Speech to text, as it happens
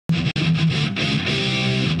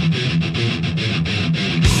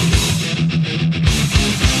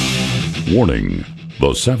Warning: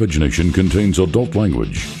 the Savage Nation contains adult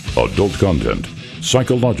language, adult content,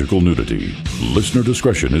 psychological nudity. Listener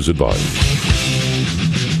discretion is advised.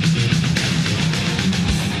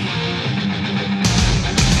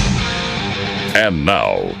 And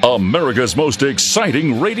now, America's most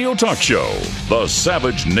exciting radio talk show, The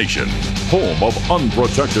Savage Nation, home of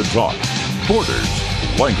unprotected talk, borders,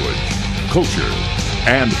 language, culture.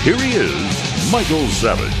 And here he is, Michael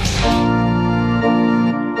Savage.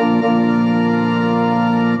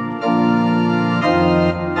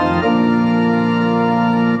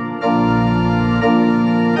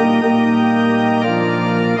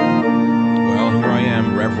 Well, here I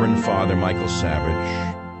am, Reverend Father Michael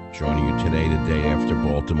Savage, joining you today, the day after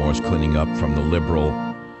Baltimore's cleaning up from the liberal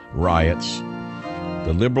riots.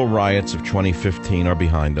 The liberal riots of 2015 are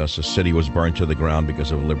behind us. A city was burned to the ground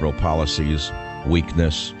because of liberal policies,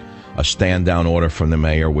 weakness, a stand-down order from the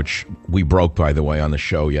mayor, which we broke, by the way, on the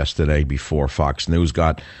show yesterday before Fox News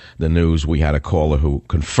got the news. We had a caller who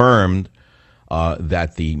confirmed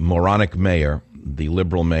that the moronic mayor, the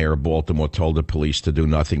liberal mayor of Baltimore, told the police to do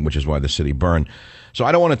nothing, which is why the city burned. So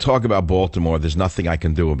I don't want to talk about Baltimore. There's nothing I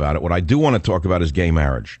can do about it. What I do want to talk about is gay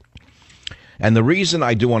marriage. And the reason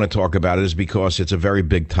I do want to talk about it is because it's a very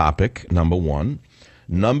big topic, number one.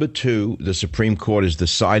 Number two, the Supreme Court is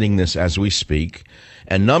deciding this as we speak.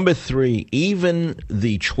 And number three, even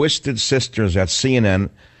the Twisted Sisters at CNN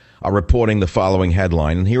are reporting the following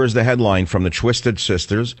headline. And here is the headline from the Twisted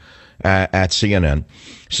Sisters at CNN.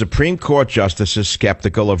 Supreme Court justices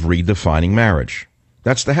skeptical of redefining marriage.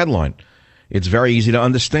 That's the headline. It's very easy to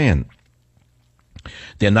understand.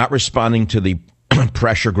 They're not responding to the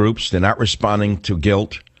pressure groups. They're not responding to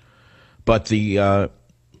guilt. But the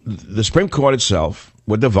Supreme Court itself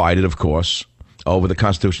were divided, of course, over the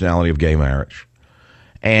constitutionality of gay marriage.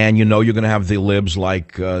 And you know you're going to have the libs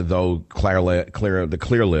like the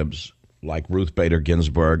clear libs, like Ruth Bader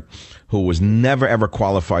Ginsburg, who was never, ever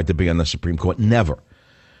qualified to be on the Supreme Court. Never.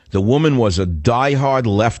 The woman was a diehard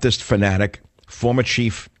leftist fanatic, former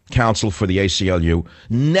chief counsel for the ACLU.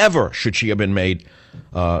 Never should she have been made.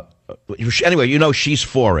 Anyway, you know she's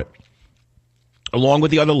for it, along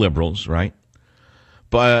with the other liberals, right?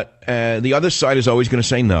 But the other side is always going to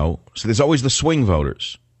say no. So there's always the swing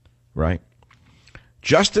voters, right?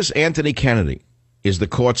 Justice Anthony Kennedy is the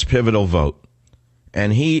court's pivotal vote,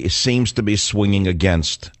 and he seems to be swinging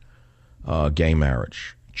against gay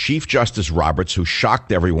marriage. Chief Justice Roberts, who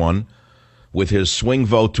shocked everyone with his swing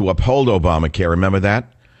vote to uphold Obamacare, remember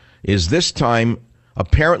that, is this time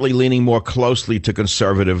apparently leaning more closely to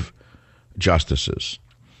conservative justices.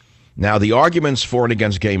 Now, the arguments for and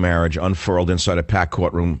against gay marriage unfurled inside a packed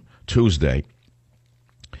courtroom Tuesday,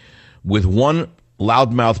 with one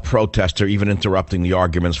loudmouth protester even interrupting the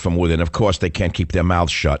arguments from within. Of course, they can't keep their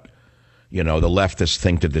mouths shut. You know, the leftists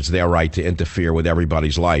think that it's their right to interfere with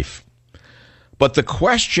everybody's life. But the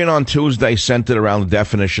question on Tuesday centered around the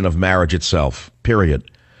definition of marriage itself,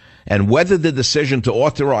 period, and whether the decision to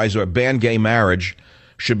authorize or ban gay marriage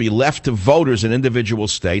should be left to voters in individual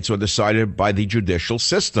states or decided by the judicial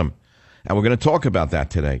system. And we're going to talk about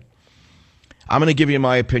that today. I'm going to give you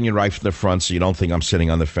my opinion right from the front so you don't think I'm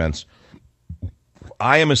sitting on the fence.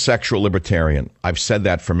 I am a sexual libertarian. I've said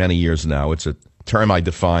that for many years now. It's a term I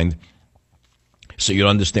defined so you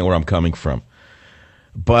understand where I'm coming from.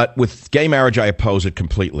 But with gay marriage, I oppose it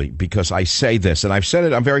completely because I say this, and I've said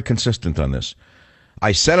it, I'm very consistent on this.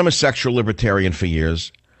 I said I'm a sexual libertarian for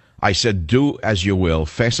years. I said, do as you will,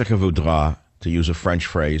 fais ce que voudras, to use a French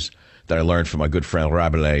phrase that I learned from my good friend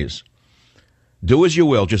Rabelais. Do as you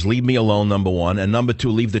will, just leave me alone, number one, and number two,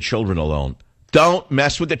 leave the children alone. Don't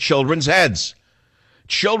mess with the children's heads.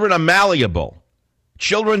 Children are malleable.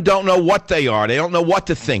 Children don't know what they are. They don't know what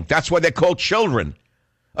to think. That's why they're called children.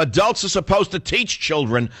 Adults are supposed to teach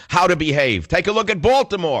children how to behave. Take a look at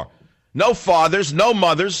Baltimore. No fathers, no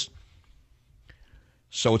mothers.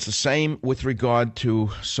 So it's the same with regard to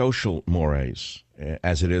social mores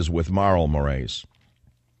as it is with moral mores.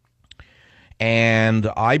 And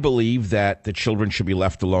I believe that the children should be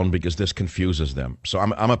left alone because this confuses them. So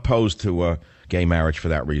I'm opposed to gay marriage for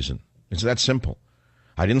that reason. It's that simple.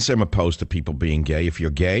 I didn't say I'm opposed to people being gay. If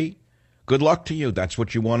you're gay, good luck to you. That's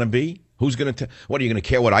what you want to be. Who's going to what are you going to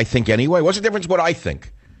care what I think anyway? What's the difference what I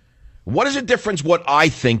think? What is the difference what I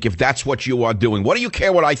think if that's what you are doing? What do you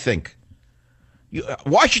care what I think?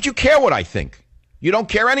 Why should you care what I think? You don't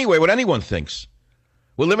care anyway what anyone thinks.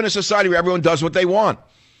 We live in a society where everyone does what they want.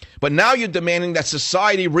 But now you're demanding that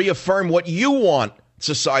society reaffirm what you want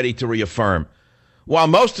society to reaffirm. While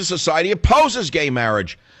most of society opposes gay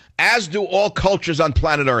marriage, as do all cultures on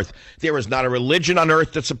planet Earth. There is not a religion on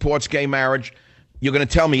earth that supports gay marriage. You're going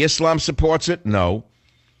to tell me Islam supports it? No.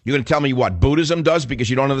 You're going to tell me what Buddhism does because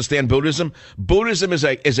you don't understand Buddhism? Buddhism is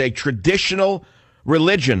a traditional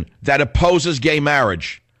religion that opposes gay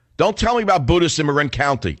marriage. Don't tell me about Buddhism in Marin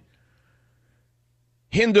County.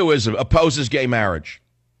 Hinduism opposes gay marriage.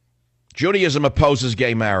 Judaism opposes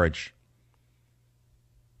gay marriage.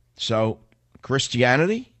 So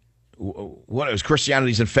Christianity? What is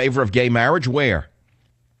Christianity's in favor of gay marriage? Where?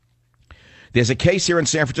 There's a case here in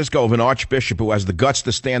San Francisco of an archbishop who has the guts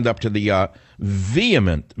to stand up to the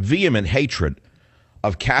vehement hatred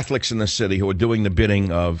of Catholics in the city who are doing the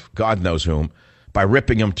bidding of God knows whom by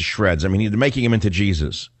ripping them to shreds. I mean, they're making him into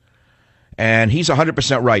Jesus. And he's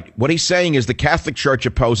 100% right. What he's saying is the Catholic Church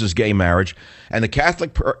opposes gay marriage, and the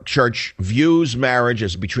Catholic Church views marriage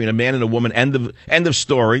as between a man and a woman, end of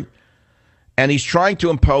story. And he's trying to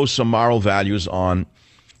impose some moral values on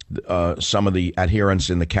some of the adherents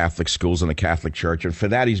in the Catholic schools and the Catholic Church, and for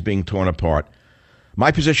that he's being torn apart.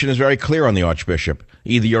 My position is very clear on the Archbishop.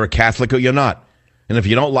 Either you're a Catholic or you're not. And if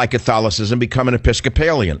you don't like Catholicism, become an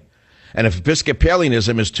Episcopalian. And if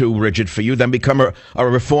Episcopalianism is too rigid for you, then become a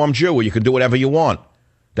Reformed Jew where you can do whatever you want.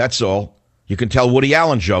 That's all. You can tell Woody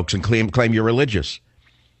Allen jokes and claim you're religious.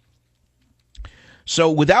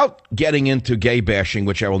 So without getting into gay bashing,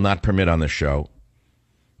 which I will not permit on the show,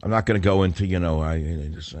 I'm not going to go into,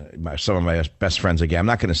 some of my best friends again. I'm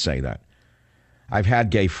not going to say that. I've had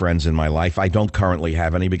gay friends in my life. I don't currently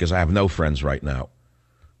have any because I have no friends right now.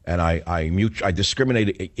 And I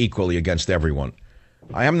discriminate equally against everyone.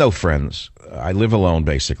 I have no friends. I live alone,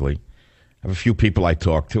 basically. I have a few people I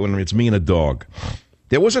talk to, and it's me and a dog.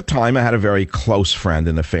 There was a time I had a very close friend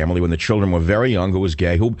in the family when the children were very young who was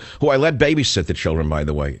gay, who I let babysit the children, by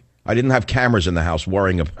the way. I didn't have cameras in the house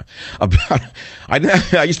worrying about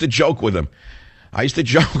I used to joke with him.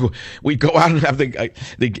 We'd go out and have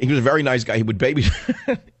he was a very nice guy. He would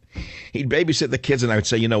he'd babysit the kids, and I would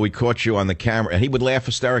say, we caught you on the camera. And he would laugh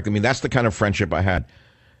hysterically. I mean, that's the kind of friendship I had.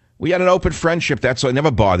 We had an open friendship. That's all. I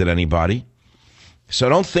never bothered anybody. So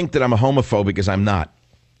don't think that I'm a homophobe because I'm not.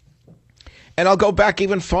 And I'll go back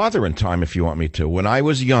even farther in time if you want me to. When I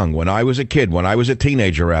was young, when I was a kid, when I was a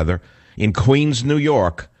teenager, rather, in Queens, New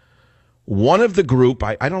York, one of the group,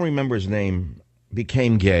 I don't remember his name,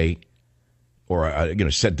 became gay, or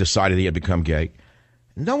decided he had become gay.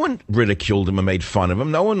 No one ridiculed him or made fun of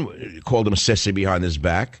him. No one called him a sissy behind his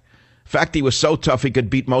back. In fact, he was so tough he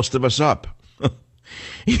could beat most of us up.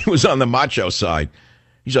 He was on the macho side.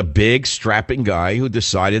 He's a big, strapping guy who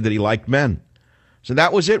decided that he liked men. So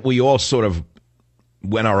that was it. We all sort of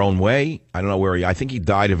went our own way. I don't know where I think he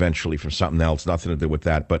died eventually from something else, nothing to do with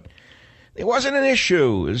that, but it wasn't an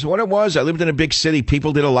issue. It was what it was. I lived in a big city.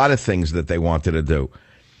 People did a lot of things that they wanted to do.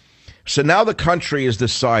 So now the country is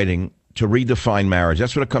deciding to redefine marriage.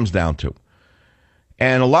 That's what it comes down to.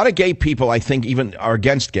 And a lot of gay people, I think, even are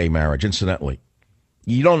against gay marriage, incidentally.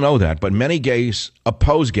 You don't know that, but many gays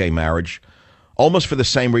oppose gay marriage almost for the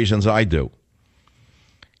same reasons I do.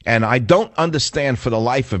 And I don't understand for the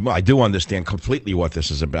life of me. I do understand completely what this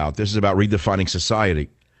is about. This is about redefining society.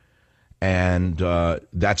 And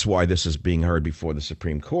that's why this is being heard before the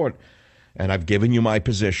Supreme Court. And I've given you my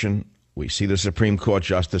position. We see the Supreme Court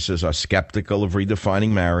justices are skeptical of redefining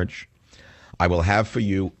marriage. I will have for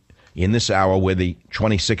you in this hour where the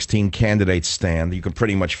 2016 candidates stand. You can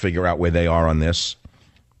pretty much figure out where they are on this.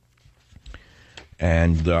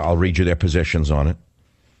 And I'll read you their positions on it.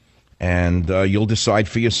 And you'll decide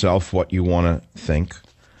for yourself what you want to think.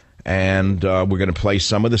 And we're going to play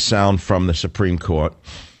some of the sound from the Supreme Court.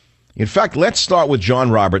 In fact, let's start with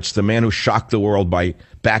John Roberts, the man who shocked the world by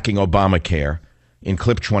backing Obamacare, in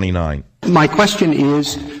clip 29. My question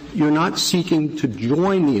is, you're not seeking to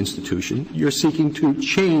join the institution. You're seeking to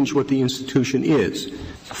change what the institution is.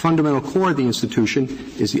 The fundamental core of the institution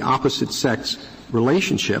is the opposite sex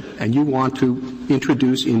relationship, and you want to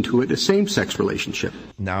introduce into it a same-sex relationship.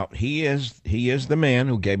 Now, he is the man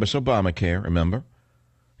who gave us Obamacare, remember?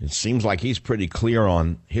 It seems like he's pretty clear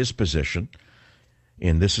on his position.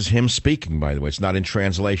 And this is him speaking, by the way. It's not in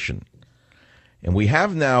translation. And we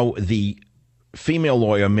have now the female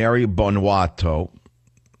lawyer, Mary Bonato,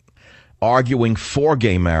 arguing for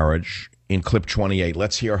gay marriage in clip 28.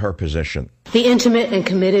 Let's hear her position. The intimate and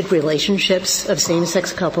committed relationships of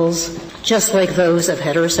same-sex couples, just like those of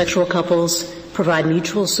heterosexual couples, provide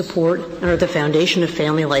mutual support and are the foundation of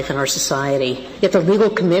family life in our society. Yet the legal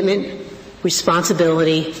commitment,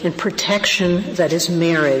 responsibility, and protection that is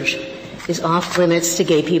marriage is off limits to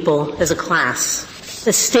gay people as a class.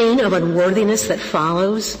 The stain of unworthiness that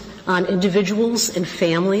follows on individuals and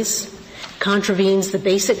families contravenes the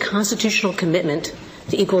basic constitutional commitment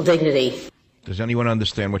to equal dignity. Does anyone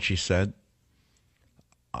understand what she said?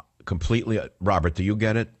 Completely. Robert, do you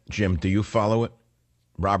get it? Jim, do you follow it?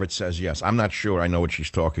 Robert says yes. I'm not sure I know what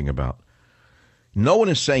she's talking about. No one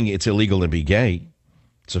is saying it's illegal to be gay.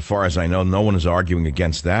 So far as I know, no one is arguing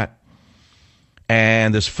against that.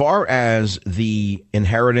 And as far as the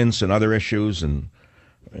inheritance and other issues and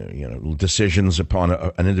decisions upon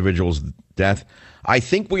an individual's death, I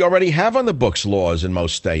think we already have on the books laws in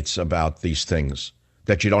most states about these things,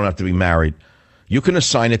 that you don't have to be married. You can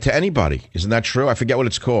assign it to anybody. Isn't that true? I forget what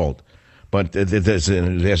it's called. But there's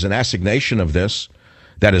an assignation of this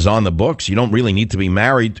that is on the books. You don't really need to be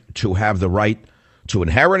married to have the right to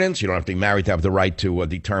inheritance. You don't have to be married to have the right to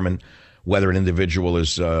determine whether an individual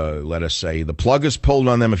is, let us say, the plug is pulled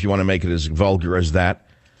on them, if you want to make it as vulgar as that.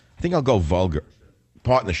 I think I'll go vulgar.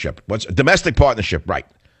 Partnership. What's domestic partnership? Right.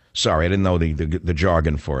 Sorry, I didn't know the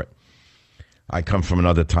jargon for it. I come from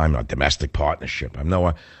another time. Domestic partnership.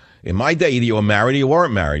 In my day, either you were married or you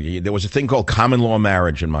weren't married. There was a thing called common law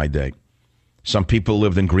marriage in my day. Some people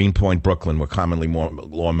lived in Greenpoint, Brooklyn, were commonly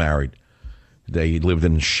law married. They lived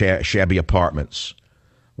in shabby apartments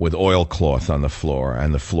with oilcloth on the floor,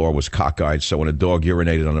 and the floor was cockeyed, so when a dog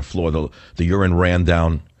urinated on the floor, the urine ran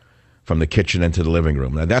down from the kitchen into the living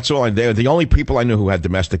room. Now, that's all. The only people I knew who had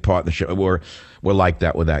domestic partnership were like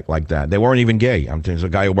that. They weren't even gay. There's a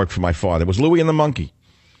guy who worked for my father. It was Louie and the Monkey.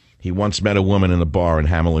 He once met a woman in a bar in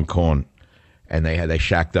Hamilton Corn, and they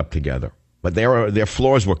shacked up together. But their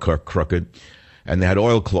floors were crooked, and they had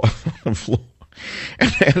oilcloth on the floor. And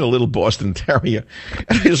they had a little Boston Terrier.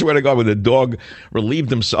 And I swear to God, when the dog relieved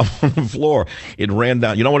himself on the floor, it ran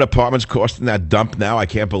down. You know what apartments cost in that dump now? I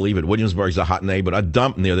can't believe it. Williamsburg's a hot neighborhood. A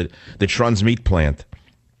dump near the Trunz meat plant.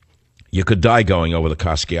 You could die going over the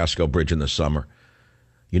Kosciuszko Bridge in the summer.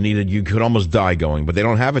 You could almost die going, but they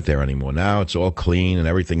don't have it there anymore. Now it's all clean and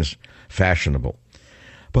everything's fashionable.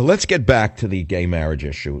 But let's get back to the gay marriage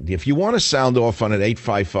issue. If you want to sound off on it,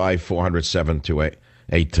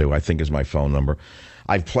 855-400-7282, I think is my phone number.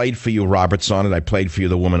 I've played for you Roberts on it. I played for you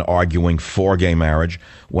the woman arguing for gay marriage.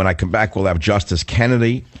 When I come back, we'll have Justice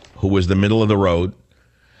Kennedy, who was the middle of the road.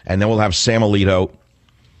 And then we'll have Sam Alito.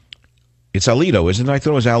 It's Alito, isn't it? I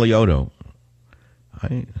thought it was Alioto.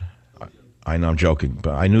 I know I'm joking,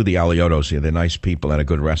 but I knew the Aliotos here. They're nice people at a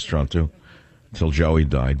good restaurant, too, until Joey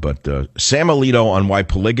died. But Sam Alito on why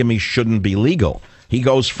polygamy shouldn't be legal. He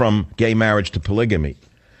goes from gay marriage to polygamy.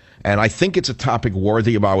 And I think it's a topic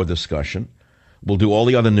worthy of our discussion. We'll do all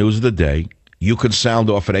the other news of the day. You can sound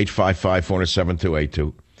off at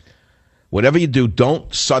 855-400-7282. Whatever you do,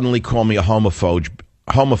 don't suddenly call me a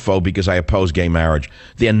homophobe because I oppose gay marriage.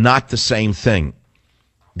 They're not the same thing.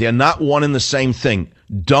 They're not one and the same thing.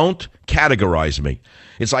 Don't categorize me.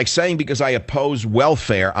 It's like saying because I oppose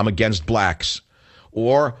welfare, I'm against blacks.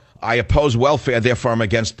 Or I oppose welfare, therefore I'm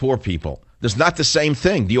against poor people. There's not the same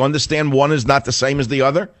thing. Do you understand one is not the same as the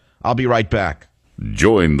other? I'll be right back.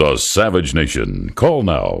 Join the Savage Nation. Call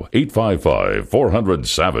now,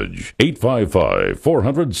 855-400-SAVAGE,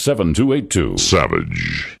 855-400-7282.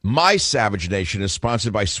 Savage. My Savage Nation is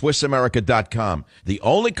sponsored by SwissAmerica.com, the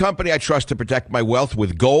only company I trust to protect my wealth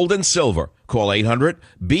with gold and silver. Call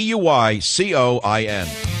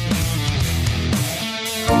 800-BUYCOIN.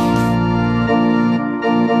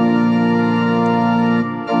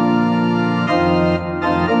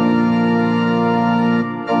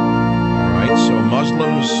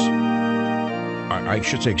 Muslims, I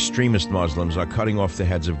should say extremist Muslims, are cutting off the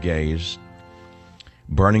heads of gays,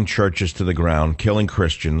 burning churches to the ground, killing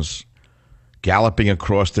Christians, galloping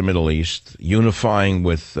across the Middle East, unifying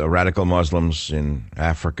with radical Muslims in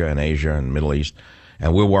Africa and Asia and Middle East,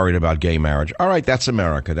 and we're worried about gay marriage. All right, that's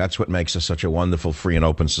America. That's what makes us such a wonderful, free and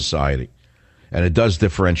open society. And it does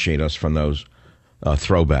differentiate us from those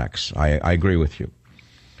throwbacks. I agree with you.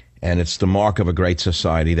 And it's the mark of a great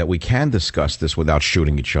society that we can discuss this without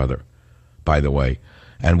shooting each other, by the way.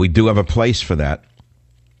 And we do have a place for that.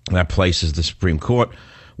 And that place is the Supreme Court,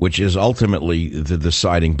 which is ultimately the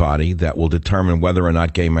deciding body that will determine whether or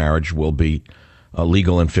not gay marriage will be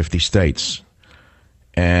legal in 50 states.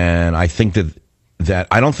 And I think that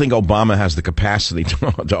I don't think Obama has the capacity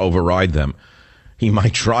to override them. He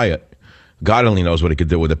might try it. God only knows what he could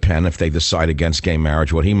do with a pen if they decide against gay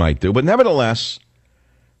marriage, what he might do. But nevertheless,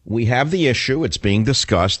 we have the issue. It's being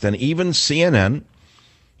discussed. And even CNN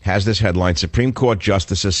has this headline, Supreme Court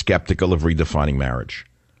justices skeptical of redefining marriage.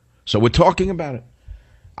 So we're talking about it.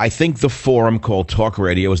 I think the forum called Talk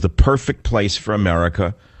Radio is the perfect place for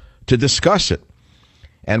America to discuss it.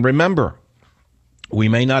 And remember, we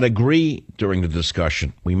may not agree during the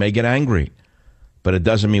discussion. We may get angry. But it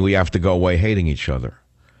doesn't mean we have to go away hating each other.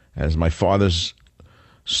 As my father's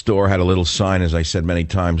store had a little sign, as I said many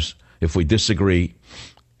times, if we disagree,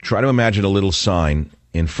 try to imagine a little sign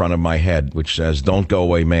in front of my head which says, don't go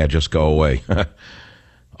away, may I just go away.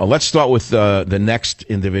 Let's start with the next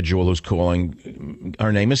individual who's calling.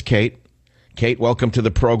 Her name is Kate. Kate, welcome to the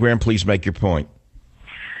program. Please make your point.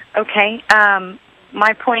 Okay.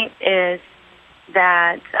 My point is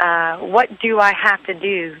that what do I have to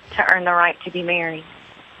do to earn the right to be married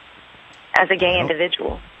as a gay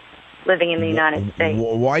individual living in the United States?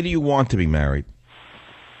 Why do you want to be married?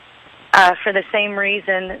 For the same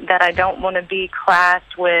reason that I don't want to be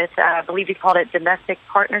classed with, I believe you called it domestic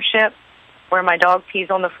partnership, where my dog pees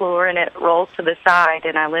on the floor and it rolls to the side,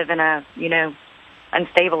 and I live in a,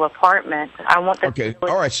 unstable apartment. I want the Okay,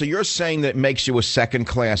 all right, so you're saying that it makes you a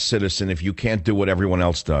second-class citizen if you can't do what everyone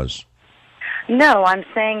else does? No, I'm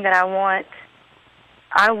saying that I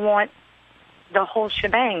want the whole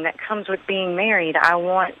shebang that comes with being married. I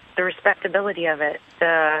want the respectability of it.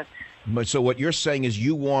 So what you're saying is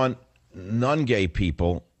you want non-gay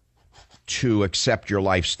people to accept your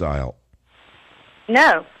lifestyle?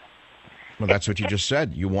 No. Well, that's what you just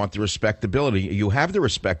said. You want the respectability. You have the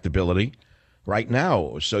respectability right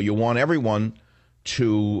now. So you want everyone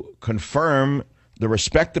to confirm the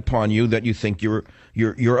respect upon you that you think you're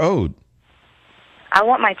owed. I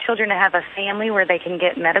want my children to have a family where they can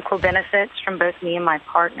get medical benefits from both me and my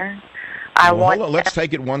partner. Hold on. Let's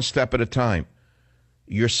take it one step at a time.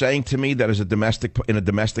 You're saying to me that in a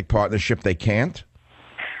domestic partnership they can't?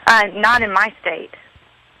 Not in my state.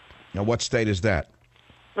 Now, what state is that?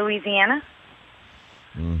 Louisiana.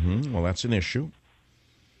 Well, that's an issue.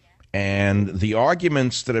 And the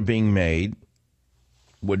arguments that are being made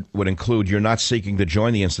would include you're not seeking to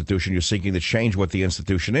join the institution, you're seeking to change what the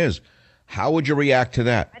institution is. How would you react to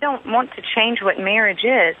that? I don't want to change what marriage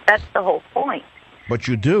is. That's the whole point. But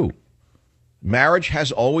you do. Marriage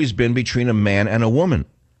has always been between a man and a woman.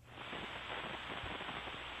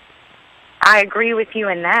 I agree with you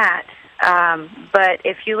in that. But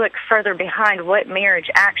if you look further behind what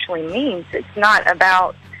marriage actually means, it's not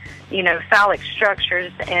about, phallic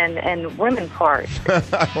structures and women parts.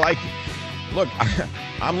 Look,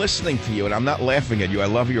 I'm listening to you, and I'm not laughing at you. I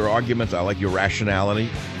love your arguments. I like your rationality.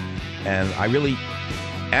 And I really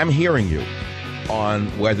am hearing you on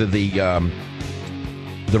whether the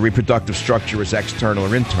reproductive structure is external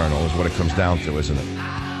or internal is what it comes down to, isn't it?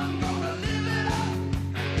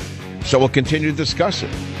 So we'll continue to discuss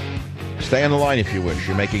it. Stay on the line if you wish.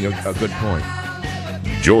 You're making a good point.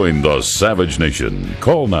 Join the Savage Nation.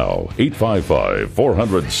 Call now,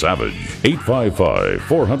 855-400-SAVAGE,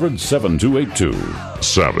 855-400-7282.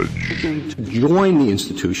 Savage. To join the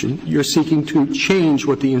institution, you're seeking to change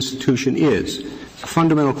what the institution is. The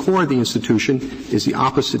fundamental core of the institution is the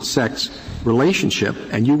opposite-sex relationship,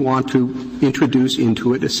 and you want to introduce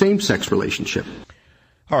into it a same-sex relationship.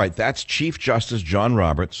 All right, that's Chief Justice John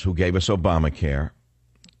Roberts, who gave us Obamacare.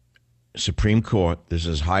 Supreme Court, this is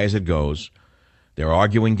as high as it goes. They're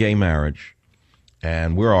arguing gay marriage,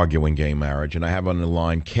 and we're arguing gay marriage. And I have on the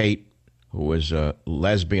line Kate, who is a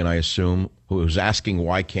lesbian, I assume, who is asking,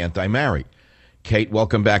 why can't I marry? Kate,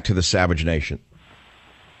 welcome back to the Savage Nation.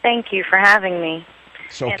 Thank you for having me.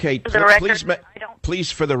 So, and Kate,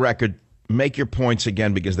 please, for the record, make your points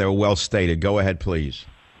again because they were well stated. Go ahead, please.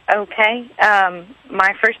 Okay.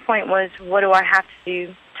 My first point was, what do I have to do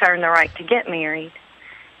to earn the right to get married?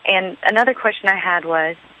 And another question I had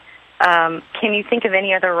was, can you think of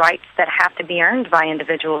any other rights that have to be earned by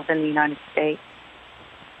individuals in the United States?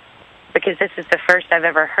 Because this is the first I've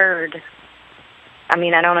ever heard. I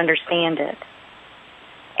mean, I don't understand it.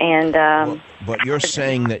 And but you're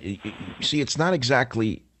saying that, see, it's not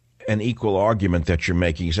exactly an equal argument that you're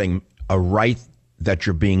making. You're saying a right that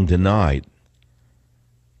you're being denied.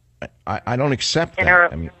 I don't accept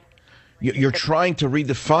that. I mean, you're trying to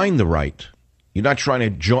redefine the right. You're not trying to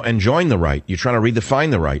join the right. You're trying to redefine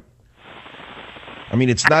the right. I mean,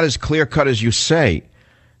 it's not as clear-cut as you say,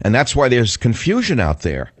 and that's why there's confusion out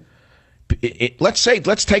there. Let's take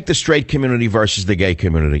the straight community versus the gay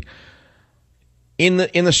community. In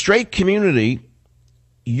the straight community,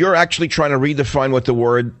 you're actually trying to redefine what the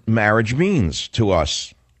word marriage means to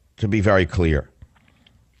us, to be very clear.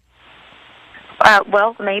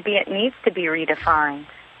 Well, maybe it needs to be redefined.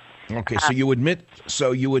 Okay, so you admit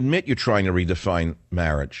you're trying to redefine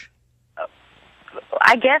marriage.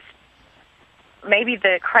 I guess maybe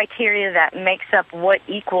the criteria that makes up what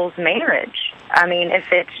equals marriage. I mean, if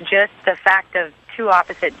it's just the fact of two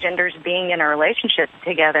opposite genders being in a relationship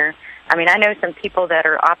together, I mean, I know some people that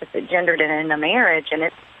are opposite gendered and in a marriage, and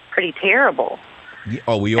it's pretty terrible.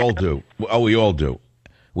 Oh, we all do. We all do.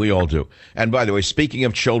 And by the way, speaking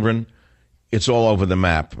of children, it's all over the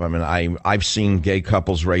map. I mean, I've seen gay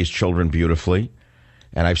couples raise children beautifully,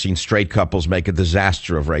 and I've seen straight couples make a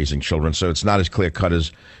disaster of raising children. So it's not as clear-cut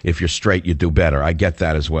as if you're straight, you do better. I get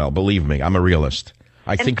that as well. Believe me, I'm a realist.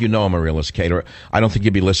 I think you know I'm a realist, Kate. Or I don't think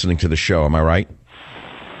you'd be listening to the show. Am I right?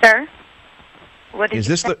 Sir? What is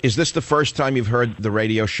this the first time you've heard the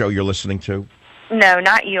radio show you're listening to? No,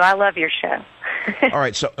 not you. I love your show. All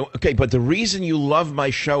right. So, okay. But the reason you love my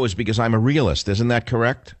show is because I'm a realist. Isn't that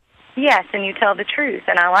correct? Yes, and you tell the truth,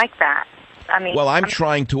 and I like that. I mean, well, I'm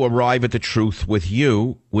trying to arrive at the truth with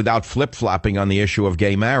you without flip-flopping on the issue of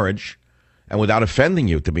gay marriage and without offending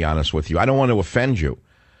you, to be honest with you. I don't want to offend you.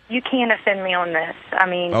 You can't offend me on this. I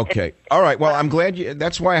mean... Okay. All right. Well, I'm glad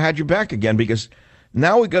that's why I had you back again, because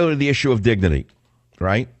now we go to the issue of dignity,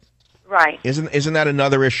 right? Right. Isn't that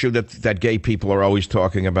another issue that gay people are always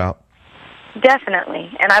talking about?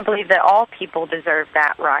 Definitely. And I believe that all people deserve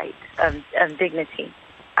that right of dignity.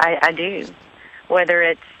 I do. Whether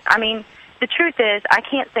it's... I mean, the truth is, I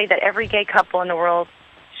can't say that every gay couple in the world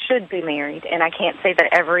should be married, and I can't say that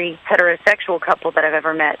every heterosexual couple that I've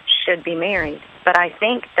ever met should be married. But I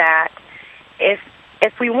think that if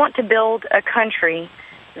we want to build a country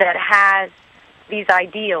that has these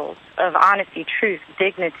ideals of honesty, truth,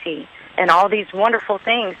 dignity, and all these wonderful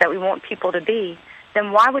things that we want people to be,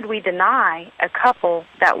 then why would we deny a couple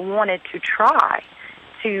that wanted to try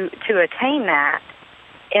to attain that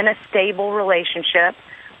in a stable relationship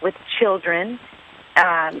with children,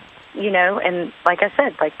 you know, and like I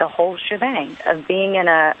said, like the whole shebang of being in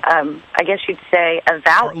a, I guess you'd say, a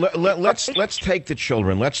valid... Let's take the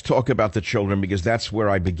children. Let's talk about the children, because that's where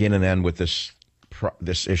I begin and end with this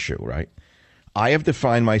issue, right? I have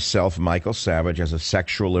defined myself, Michael Savage, as a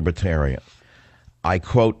sexual libertarian. I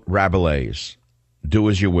quote Rabelais, do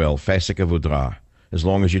as you will, fais ce que voudras, as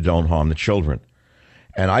long as you don't harm the children.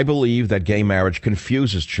 And I believe that gay marriage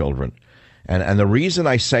confuses children. And the reason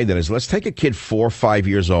I say that is, let's take a kid 4 or 5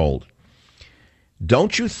 years old.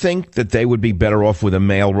 Don't you think that they would be better off with a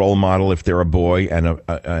male role model if they're a boy, and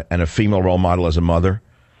a female role model as a mother,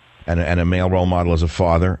 and a male role model as a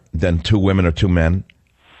father, than 2 women or 2 men?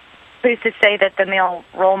 Who's to say that the male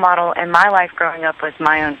role model in my life growing up was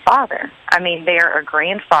my own father? I mean, there are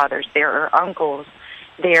grandfathers, there are uncles,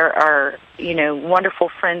 there are, you know, wonderful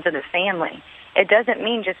friends of the family. It doesn't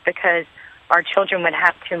mean just because our children would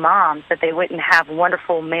have 2 moms that they wouldn't have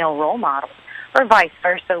wonderful male role models, or vice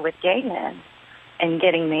versa with gay men and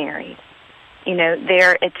getting married. You know,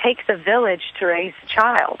 it takes a village to raise a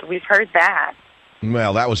child. We've heard that.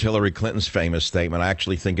 Well, that was Hillary Clinton's famous statement. I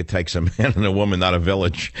actually think it takes a man and a woman, not a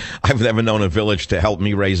village. I've never known a village to help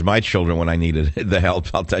me raise my children when I needed the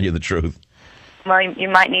help. I'll tell you the truth. Well, you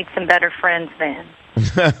might need some better friends then.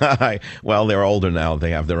 Well, they're older now.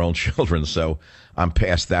 They have their own children, so I'm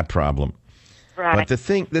past that problem. Right. But the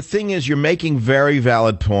thing is, you're making very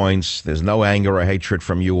valid points. There's no anger or hatred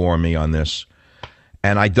from you or me on this.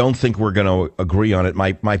 And I don't think we're going to agree on it.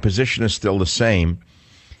 My position is still the same.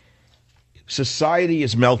 Society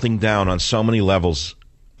is melting down on so many levels,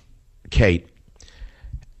 Kate.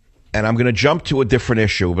 And I'm going to jump to a different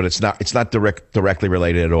issue, but it's not directly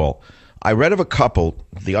related at all. I read of a couple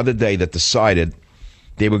the other day that decided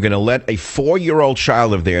they were going to let a 4-year-old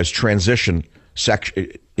child of theirs transition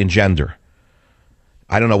in gender.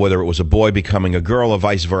 I don't know whether it was a boy becoming a girl or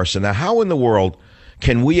vice versa. Now, how in the world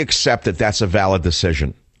can we accept that that's a valid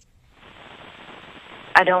decision?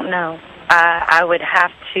 I don't know. I would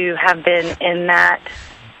have to have been in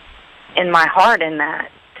my heart in that,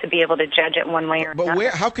 to be able to judge it one way or another.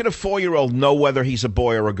 But how can a 4-year-old know whether he's a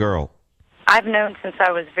boy or a girl? I've known since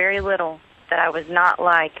I was very little that I was not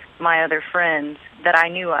like my other friends that I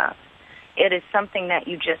knew of. It is something that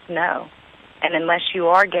you just know. And unless you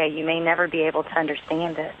are gay, you may never be able to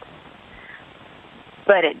understand it.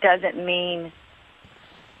 But it doesn't mean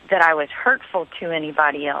that I was hurtful to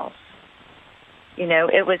anybody else. You know,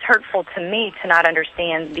 it was hurtful to me to not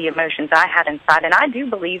understand the emotions I had inside, and I do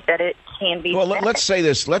believe that it can be. Well, let's say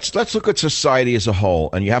this. Let's look at society as a whole,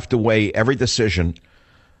 and you have to weigh every decision,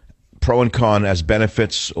 pro and con, as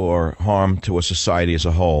benefits or harm to a society as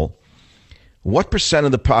a whole. What percent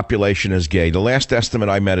of the population is gay? The last estimate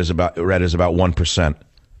I read is about 1%.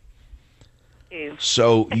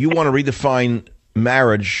 So you want to redefine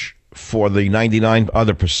marriage for the 99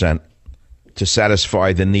 other percent to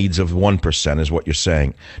satisfy the needs of 1%, is what you're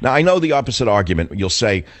saying. Now, I know the opposite argument. You'll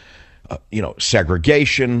say,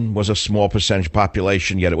 segregation was a small percentage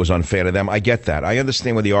population, yet it was unfair to them. I get that. I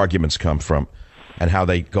understand where the arguments come from and how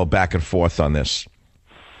they go back and forth on this.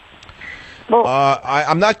 Well,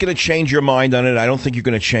 I'm not going to change your mind on it. I don't think you're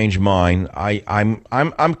going to change mine.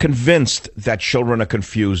 I'm convinced that children are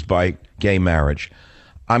confused by gay marriage.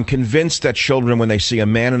 I'm convinced that children, when they see a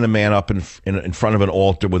man and a man up in front of an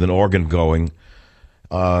altar with an organ going,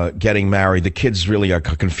 getting married, the kids really are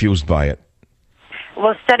confused by it.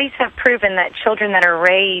 Well, studies have proven that children that are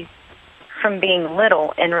raised from being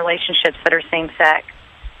little in relationships that are same-sex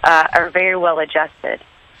are very well adjusted.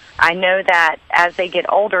 I know that as they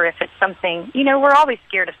get older, if it's something, we're always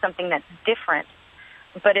scared of something that's different.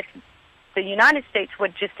 But if the United States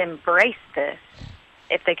would just embrace this,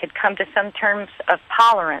 if they could come to some terms of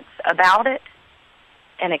tolerance about it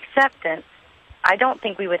and acceptance, I don't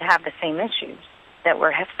think we would have the same issues that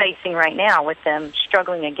we're facing right now with them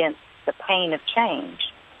struggling against the pain of change.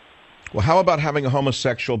 Well, how about having a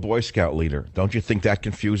homosexual Boy Scout leader? Don't you think that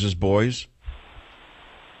confuses boys?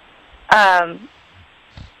 I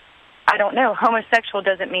don't know. Homosexual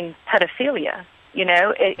doesn't mean pedophilia.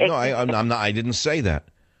 No, I'm not. I didn't say that.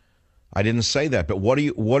 I didn't say that. But what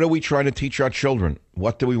are we trying to teach our children?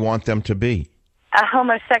 What do we want them to be? A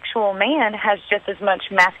homosexual man has just as much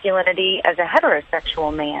masculinity as a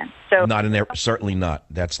heterosexual man. So not in there. Certainly not.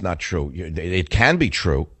 That's not true. It can be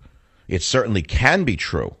true. It certainly can be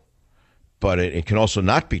true, but it can also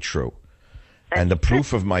not be true. And the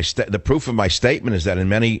proof of my statement is that in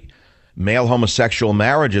many male homosexual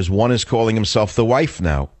marriages, one is calling himself the wife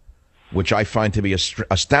now, which I find to be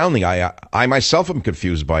astounding. I myself am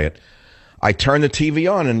confused by it. I turn the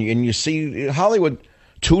TV on and you see Hollywood,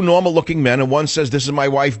 two normal-looking men, and one says, "This is my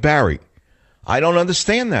wife, Barry." I don't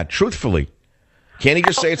understand that, truthfully. Can't he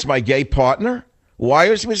just say it's my gay partner? Why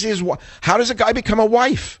is his? How does a guy become a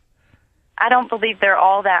wife? I don't believe they're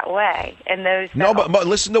all that way. And those no, but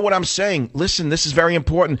listen to what I'm saying. Listen, this is very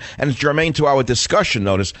important, and it's germane to our discussion.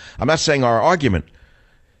 Notice, I'm not saying our argument.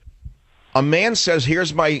 A man says,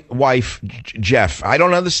 "Here's my wife, Jeff." I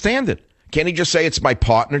don't understand it. Can't he just say it's my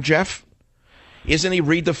partner, Jeff? Isn't he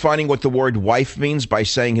redefining what the word wife means by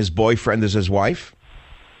saying his boyfriend is his wife?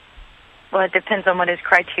 Well, it depends on what his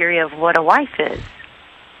criteria of what a wife is.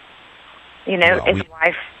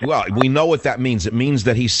 Well, we know what that means. It means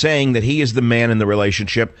that he's saying that he is the man in the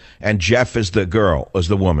relationship and Jeff is the girl, is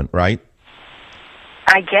the woman, right?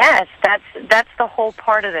 I guess that's the whole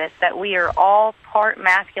part of this, that we are all part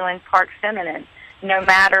masculine, part feminine. No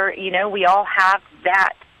matter, we all have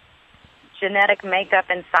that genetic makeup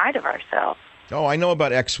inside of ourselves. Oh, I know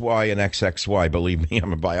about XY and XXY. Believe me,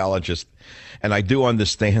 I'm a biologist, and I do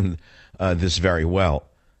understand this very well.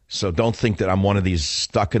 So don't think that I'm one of these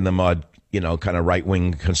stuck-in-the-mud, kind of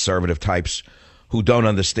right-wing conservative types who don't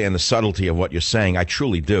understand the subtlety of what you're saying. I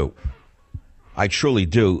truly do. I truly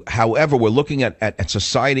do. However, we're looking at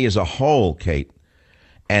society as a whole, Kate,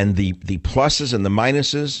 and the pluses and the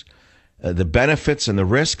minuses, the benefits and the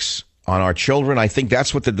risks on our children. I think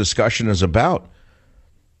that's what the discussion is about.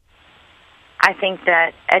 I think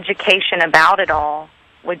that education about it all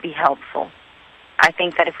would be helpful. I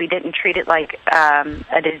think that if we didn't treat it like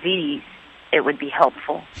a disease, it would be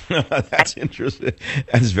helpful. That's interesting.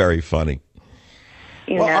 That's very funny.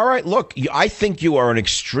 All right, look, I think you are an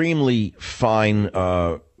extremely fine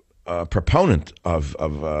proponent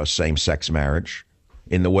of same-sex marriage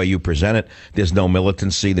in the way you present it. There's no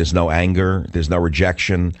militancy, there's no anger, there's no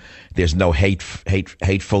rejection, there's no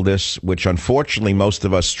hatefulness, which unfortunately most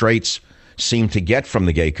of us straights seem to get from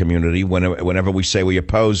the gay community. Whenever we say we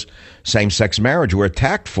oppose same-sex marriage, we're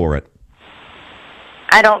attacked for it.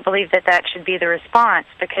 I don't believe that should be the response,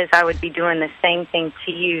 because I would be doing the same thing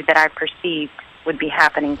to you that I perceived would be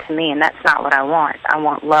happening to me, and that's not what I want. I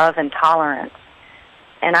want love and tolerance,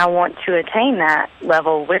 and I want to attain that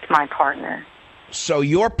level with my partner. So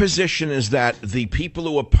your position is that the people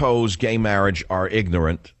who oppose gay marriage are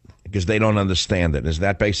ignorant because they don't understand it. Is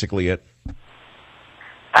that basically it?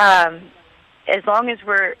 As long as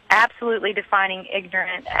we're absolutely defining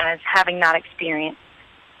ignorant as having not experienced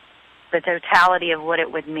the totality of what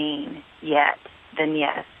it would mean yet, then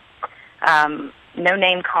yes. No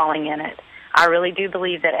name calling in it. I really do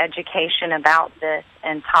believe that education about this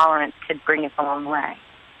and tolerance could bring us a long way.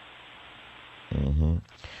 Mm-hmm.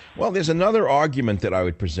 Well, there's another argument that I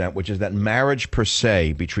would present, which is that marriage per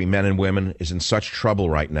se between men and women is in such trouble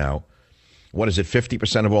right now. What is it,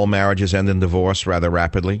 50% of all marriages end in divorce rather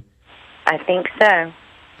rapidly? I think so.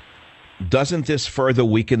 Doesn't this further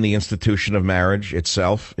weaken the institution of marriage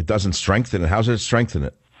itself? It doesn't strengthen it. How does it strengthen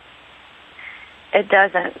it? It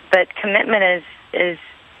doesn't, but commitment is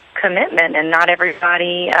commitment, and not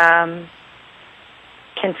everybody can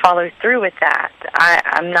follow through with that.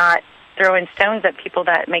 I'm not throwing stones at people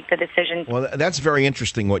that make the decision. Well, that's very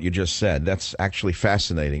interesting what you just said. That's actually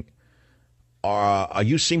fascinating.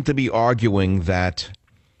 You seem to be arguing that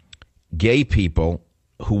gay people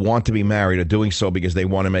who want to be married are doing so because they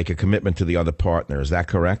want to make a commitment to the other partner. Is that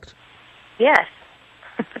correct? Yes.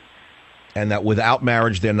 And that without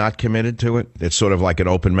marriage, they're not committed to it? It's sort of like an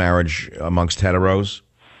open marriage amongst heteros,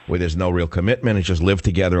 where there's no real commitment. It's just live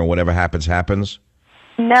together and whatever happens, happens?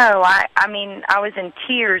 No, I mean, I was in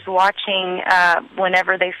tears watching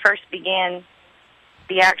whenever they first began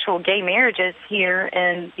the actual gay marriages here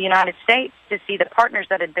in the United States, to see the partners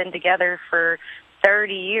that had been together for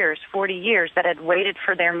 30 years, 40 years, that had waited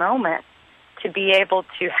for their moment to be able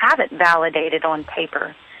to have it validated on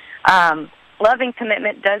paper. Loving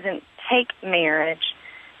commitment doesn't take marriage.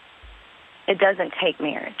 It doesn't take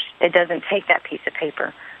marriage. It doesn't take that piece of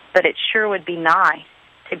paper. But it sure would be nice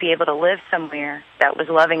to be able to live somewhere that was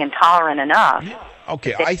loving and tolerant enough.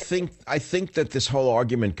 Okay, I think that this whole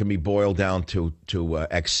argument can be boiled down to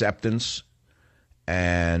acceptance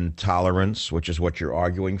and tolerance, which is what you're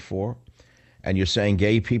arguing for. And you're saying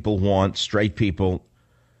gay people want straight people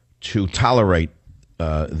to tolerate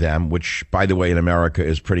them, which, by the way, in America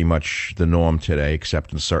is pretty much the norm today,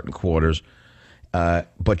 except in certain quarters.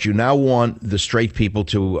 But you now want the straight people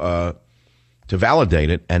to validate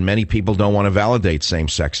it, and many people don't want to validate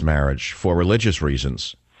same-sex marriage for religious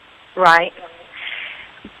reasons. Right.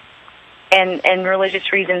 And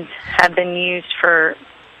religious reasons have been used for,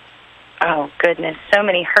 oh, goodness, so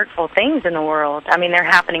many hurtful things in the world. I mean, they're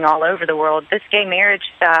happening all over the world. This gay marriage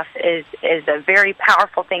stuff is a very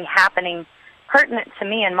powerful thing happening, pertinent to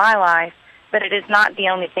me in my life, but it is not the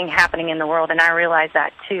only thing happening in the world, and I realize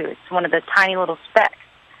that, too. It's one of the tiny little specks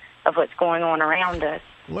of what's going on around us.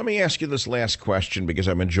 Let me ask you this last question, because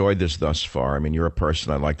I've enjoyed this thus far. I mean, you're a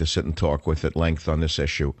person I'd like to sit and talk with at length on this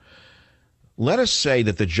issue. Let us say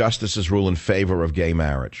that the justices rule in favor of gay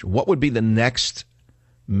marriage. What would be the next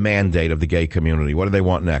mandate of the gay community? What do they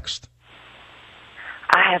want next?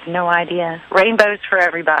 I have no idea. Rainbows for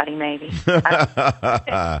everybody, maybe.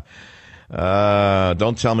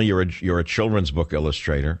 Don't tell me you're a children's book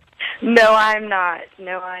illustrator. No, I'm not.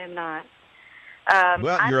 No, I am not.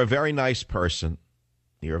 Well, you're a very nice person.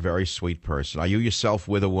 You're a very sweet person. Are you yourself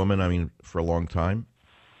with a woman, I mean, for a long time?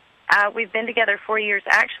 We've been together 4 years.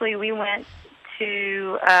 Actually, we went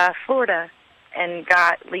to Florida and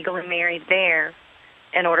got legally married there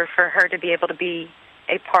in order for her to be able to be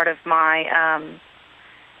a part of my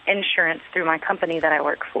insurance through my company that I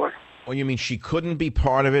work for. Well, you mean she couldn't be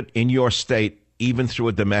part of it in your state, even through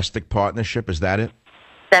a domestic partnership? Is that it?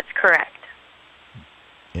 That's correct.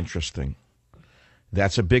 Interesting.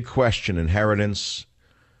 That's a big question. Inheritance,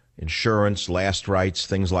 insurance, last rights,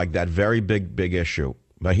 things like that. Very big, big issue.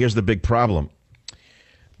 But here's the big problem.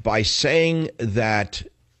 By saying that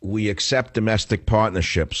we accept domestic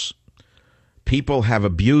partnerships, people have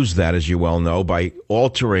abused that, as you well know, by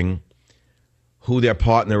altering who their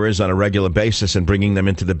partner is on a regular basis and bringing them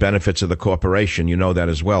into the benefits of the corporation. You know that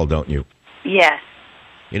as well, don't you? Yes.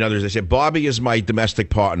 In other words, they say, Bobby is my domestic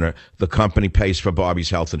partner. The company pays for Bobby's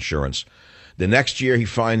health insurance. The next year he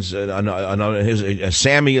finds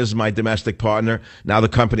Sammy is my domestic partner. Now the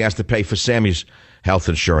company has to pay for Sammy's health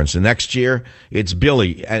insurance. The next year it's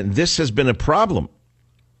Billy. And this has been a problem.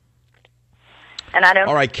 And I don't.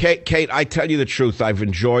 All right, Kate, I tell you the truth. I've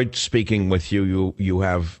enjoyed speaking with you. You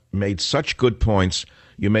have made such good points.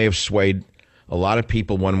 You may have swayed a lot of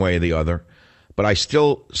people one way or the other. But I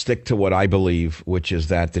still stick to what I believe, which is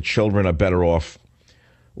that the children are better off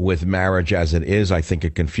with marriage as it is. I think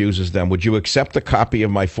it confuses them. Would you accept a copy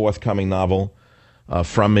of my forthcoming novel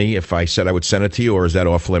from me if I said I would send it to you, or is that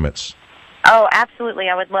off limits? Oh, absolutely.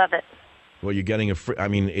 I would love it. Well, you're getting I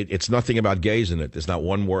mean, it's nothing about gays in it. There's not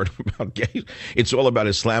one word about gays. It's all about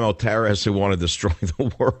Islamo-terrorists who want to destroy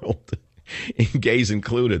the world, gays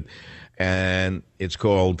included. And it's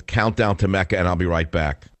called Countdown to Mecca, and I'll be right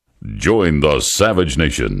back. Join the Savage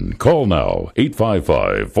Nation. Call now,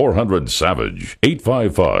 855-400-SAVAGE,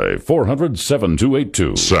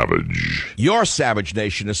 855-400-7282. Savage. Your Savage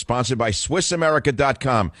Nation is sponsored by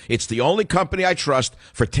SwissAmerica.com. It's the only company I trust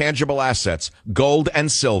for tangible assets, gold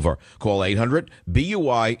and silver. Call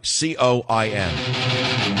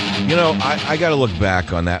 800-BUICOIN. You know, I got to look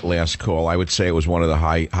back on that last call. I would say it was one of the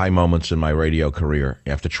high moments in my radio career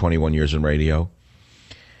after 21 years in radio.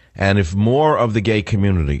 And if more of the gay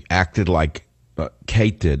community acted like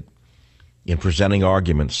Kate did in presenting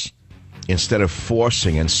arguments, instead of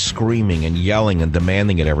forcing and screaming and yelling and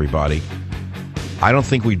demanding at everybody, I don't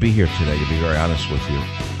think we'd be here today, to be very honest with you.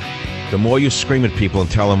 The more you scream at people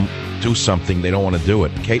and tell them do something, they don't want to do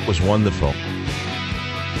it. Kate was wonderful.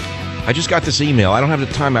 I just got this email. I don't have the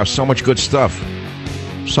time. I have so much good stuff.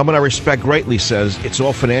 Someone I respect greatly says it's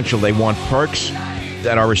all financial. They want perks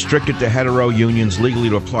that are restricted to hetero unions legally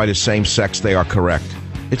to apply to same-sex. They are correct.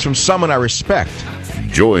 It's from someone I respect.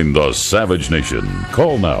 Join the Savage Nation.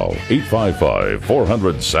 Call now,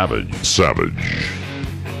 855-400-SAVAGE. Savage.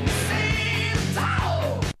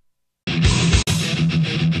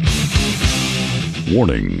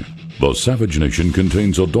 Warning. The Savage Nation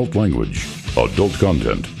contains adult language. Adult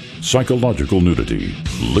content, psychological nudity.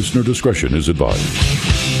 Listener discretion is advised.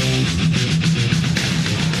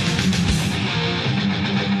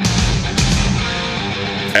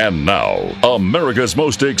 And now, America's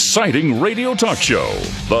most exciting radio talk show,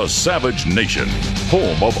 The Savage Nation,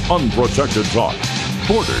 home of unprotected talk,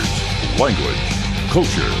 borders, language,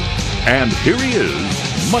 culture. And here he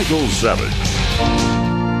is, Michael Savage.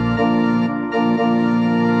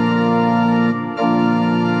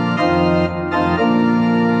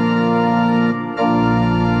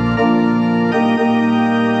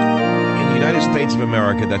 In the United States of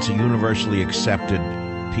America, that's a universally accepted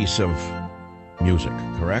piece of music,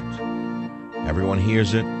 correct? Everyone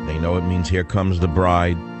hears it. They know it means here comes the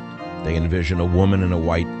bride. They envision a woman in a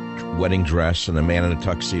white wedding dress and a man in a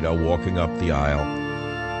tuxedo walking up the aisle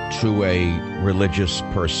to a religious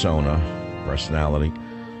personality,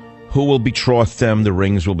 who will betroth them. The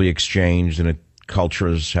rings will be exchanged, and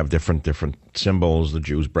cultures have different symbols. The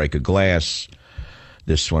Jews break a glass.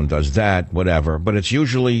 This one does that, whatever. But it's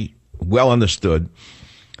usually well understood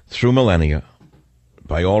through millennia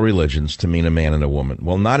by all religions to mean a man and a woman.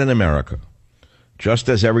 Well, not in America. Just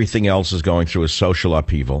as everything else is going through a social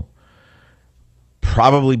upheaval,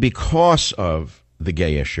 probably because of the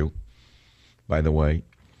gay issue, by the way,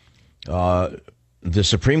 the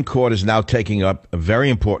Supreme Court is now taking up a very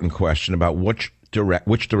important question about which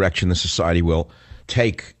direction the society will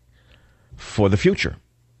take for the future.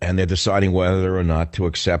 And they're deciding whether or not to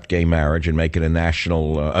accept gay marriage and make it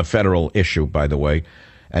a federal issue, by the way,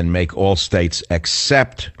 and make all states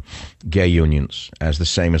accept gay unions as the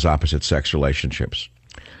same as opposite-sex relationships.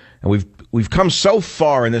 And we've come so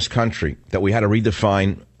far in this country that we had to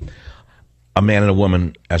redefine a man and a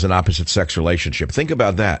woman as an opposite-sex relationship. Think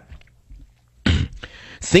about that.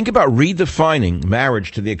 Think about redefining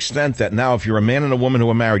marriage to the extent that now if you're a man and a woman who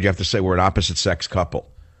are married, you have to say we're an opposite-sex couple.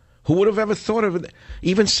 Who would have ever thought of it,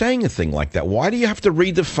 even saying a thing like that? Why do you have to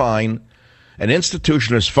redefine an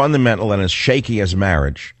institution as fundamental and as shaky as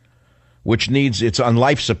marriage, which needs it's on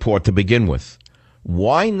life support to begin with?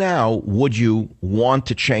 Why now would you want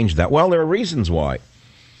to change that? Well, there are reasons why.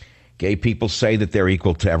 Gay people say that they're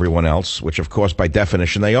equal to everyone else, which, of course, by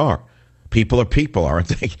definition, they are. People are people, aren't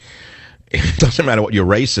they? It doesn't matter what your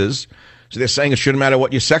race is. So they're saying it shouldn't matter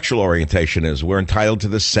what your sexual orientation is. We're entitled to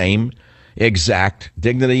the same exact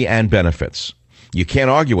dignity and benefits. You can't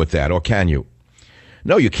argue with that, or can you?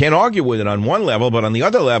 No, you can't argue with it on one level, but on the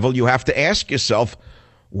other level, you have to ask yourself,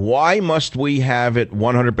 why must we have it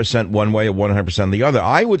 100% one way or 100% the other?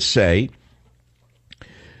 I would say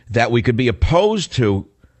that we could be opposed to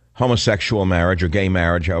homosexual marriage or gay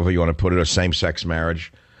marriage, however you want to put it, or same-sex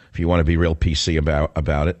marriage, if you want to be real PC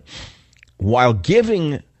about it, while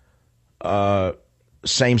giving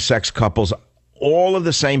same-sex couples all of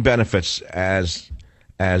the same benefits as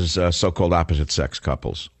so-called opposite-sex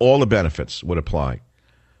couples. All the benefits would apply.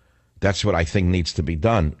 That's what I think needs to be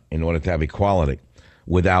done in order to have equality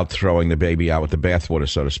without throwing the baby out with the bathwater,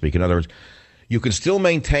 so to speak. In other words, you can still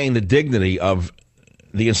maintain the dignity of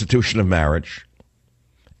the institution of marriage,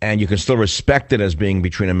 and you can still respect it as being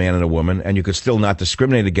between a man and a woman, and you can still not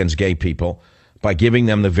discriminate against gay people by giving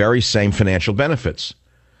them the very same financial benefits.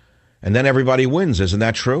 And then everybody wins. Isn't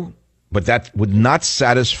that true? But that would not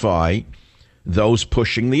satisfy those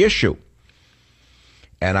pushing the issue.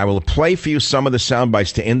 And I will play for you some of the sound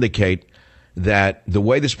bites to indicate that the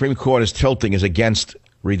way the Supreme Court is tilting is against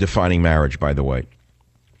redefining marriage, by the way.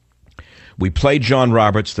 We played John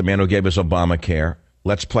Roberts, the man who gave us Obamacare.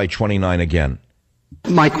 Let's play 29 again.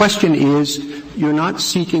 My question is, you're not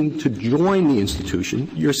seeking to join the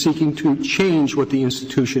institution. You're seeking to change what the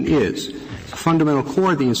institution is. The fundamental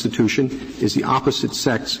core of the institution is the opposite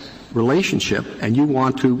sex relationship, and you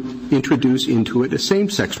want to introduce into it a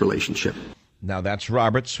same-sex relationship. Now, that's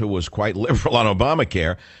Roberts, who was quite liberal on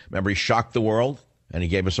Obamacare. Remember, he shocked the world, and he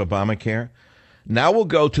gave us Obamacare. Now we'll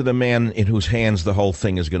go to the man in whose hands the whole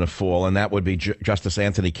thing is going to fall, and that would be Justice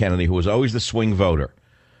Anthony Kennedy, who was always the swing voter.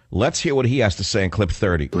 Let's hear what he has to say in clip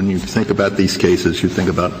 30. When you think about these cases, you think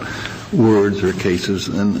about words or cases,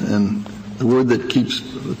 and the word that keeps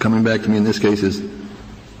coming back to me in this case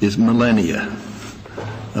is millennia.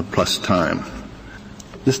 Plus time.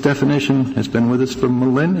 This definition has been with us for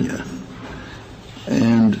millennia.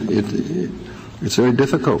 And it's very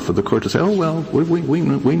difficult for the court to say, oh, well, we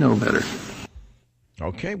know better.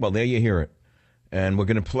 Okay, well, there you hear it. And we're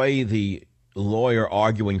going to play the lawyer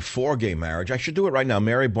arguing for gay marriage. I should do it right now.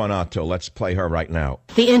 Mary Buonato, let's play her right now.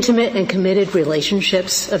 The intimate and committed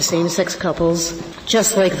relationships of same-sex couples,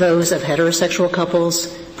 just like those of heterosexual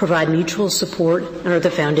couples, provide mutual support and are the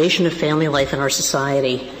foundation of family life in our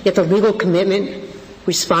society. Yet the legal commitment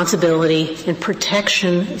responsibility, and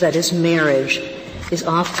protection that is marriage is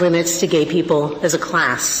off limits to gay people as a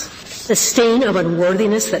class. The stain of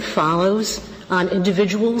unworthiness that follows on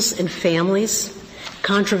individuals and families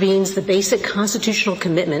contravenes the basic constitutional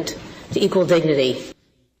commitment to equal dignity.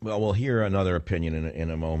 Well, we'll hear another opinion in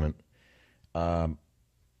a moment.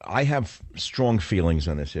 I have strong feelings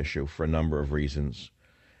on this issue for a number of reasons,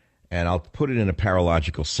 and I'll put it in a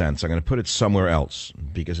paralogical sense. I'm going to put it somewhere else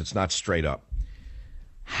because it's not straight up.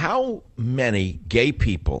 How many gay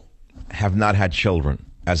people have not had children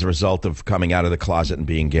as a result of coming out of the closet and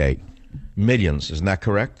being gay? Millions, isn't that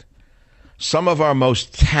correct? Some of our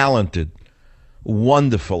most talented,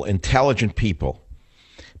 wonderful, intelligent people,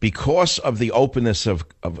 because of the openness of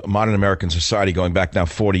modern American society going back now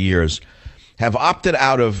 40 years, have opted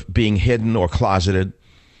out of being hidden or closeted.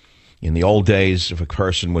 In the old days, if a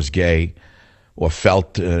person was gay or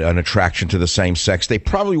felt an attraction to the same sex, they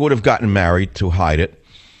probably would have gotten married to hide it,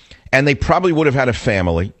 and they probably would have had a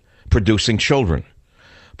family producing children.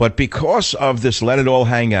 But because of this let it all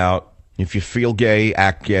hang out, if you feel gay,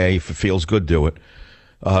 act gay, if it feels good, do it,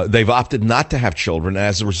 they've opted not to have children. And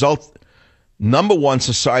as a result, number one,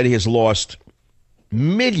 society has lost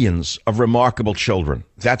millions of remarkable children.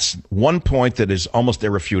 That's one point that is almost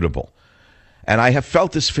irrefutable. And I have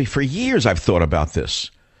felt this for years. I've thought about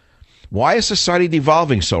this. Why is society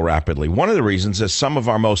devolving so rapidly? One of the reasons is some of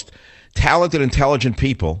our most talented, intelligent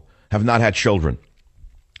people have not had children.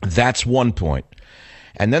 That's one point.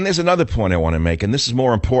 And then there's another point I want to make, and this is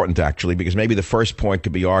more important, actually, because maybe the first point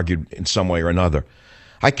could be argued in some way or another.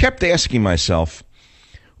 I kept asking myself,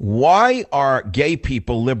 why are gay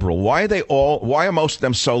people liberal? Why are most of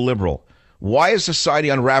them so liberal? Why is society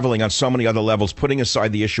unraveling on so many other levels, putting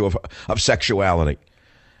aside the issue of sexuality?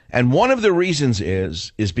 And one of the reasons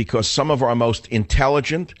is because some of our most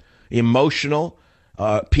intelligent, emotional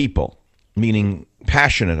people, meaning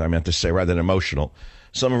passionate, I meant to say, rather than emotional,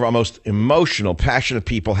 some of our most emotional, passionate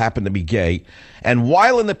people happen to be gay. And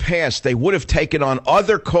while in the past they would have taken on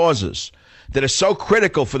other causes that are so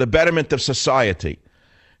critical for the betterment of society,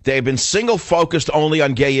 they've been single-focused only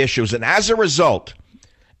on gay issues. And as a result,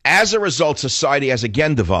 society has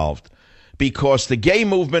again devolved because the gay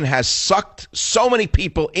movement has sucked so many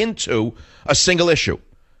people into a single issue.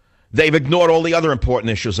 They've ignored all the other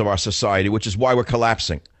important issues of our society, which is why we're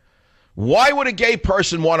collapsing. Why would a gay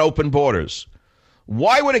person want open borders?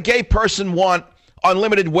 Why would a gay person want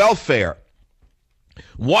unlimited welfare?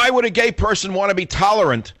 Why would a gay person want to be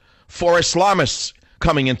tolerant for Islamists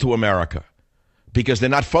coming into America? Because they're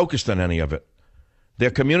not focused on any of it.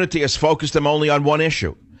 Their community has focused them only on one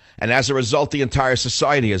issue. And as a result, the entire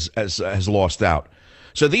society has lost out.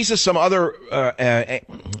 So these are some other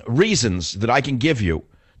reasons that I can give you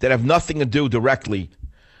that have nothing to do directly,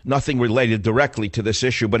 nothing related directly to this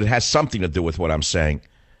issue, but it has something to do with what I'm saying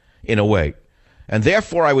in a way. And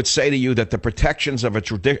therefore, I would say to you that the protections of a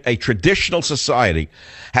traditional society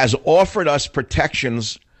has offered us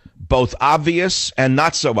protections, both obvious and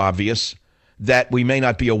not so obvious, that we may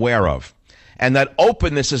not be aware of. And that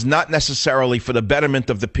openness is not necessarily for the betterment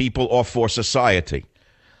of the people or for society.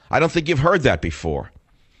 I don't think you've heard that before.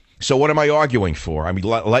 So what am I arguing for? I mean,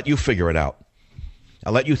 let you figure it out.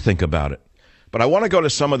 I'll let you think about it. But I want to go to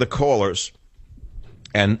some of the callers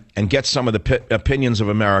and get some of the opinions of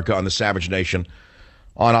America on the Savage Nation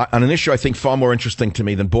on an issue I think far more interesting to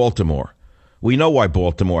me than Baltimore. We know why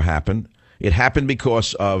Baltimore happened. It happened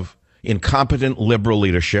because of incompetent liberal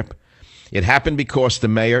leadership. It happened because the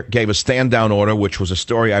mayor gave a stand-down order, which was a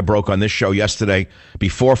story I broke on this show yesterday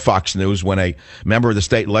before Fox News when a member of the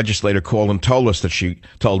state legislature called and told us that she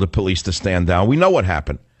told the police to stand down. We know what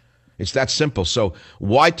happened. It's that simple. So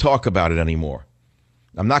why talk about it anymore?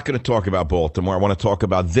 I'm not going to talk about Baltimore. I want to talk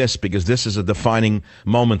about this because this is a defining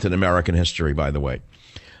moment in American history, by the way.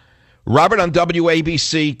 Robert on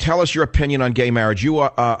WABC, tell us your opinion on gay marriage. You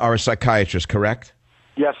are a psychiatrist, correct?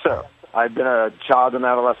 Yes, sir. I've been a child and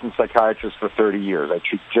adolescent psychiatrist for 30 years. I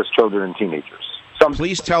treat just children and teenagers.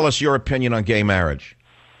 Please tell us your opinion on gay marriage.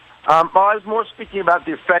 Well, I was more speaking about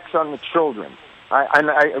the effects on the children.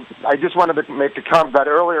 I just wanted to make a comment. That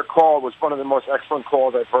earlier call was one of the most excellent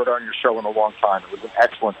calls I've heard on your show in a long time. It was an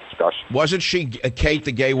excellent discussion. Wasn't she, Kate,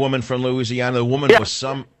 the gay woman from Louisiana? The woman was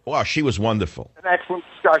wow, she was wonderful. An excellent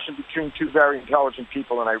discussion between two very intelligent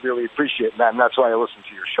people, and I really appreciate that, and that's why I listen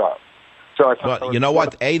to your show. So I thought you know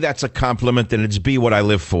what? A, that's a compliment, and it's B, what I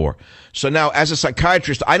live for. So now, as a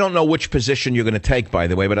psychiatrist, I don't know which position you're going to take, by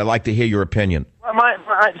the way, but I'd like to hear your opinion. Well,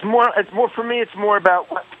 it's more for me. It's more about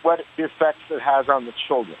what the effects it has on the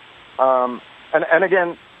children. And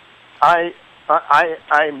again, I'm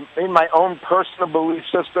in my own personal belief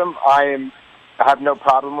system. I have no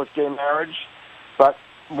problem with gay marriage. but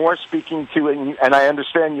more speaking to, and I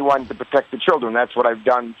understand you wanted to protect the children. That's what I've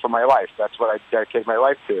done for my life. That's what I dedicate my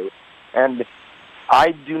life to. And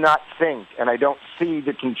I do not think, and I don't see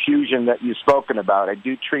the confusion that you've spoken about. I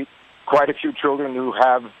do treat quite a few children who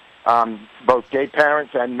have both gay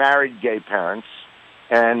parents and married gay parents.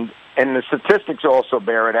 And the statistics also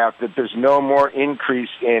bear it out that there's no more increase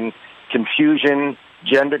in confusion,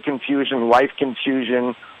 gender confusion, life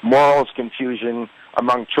confusion, morals confusion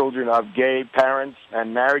among children of gay parents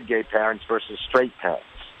and married gay parents versus straight parents.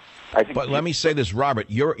 But let me say this, Robert,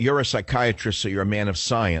 you're a psychiatrist, so you're a man of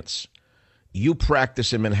science. You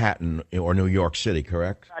practice in Manhattan or New York City,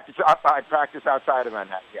 correct? I practice outside of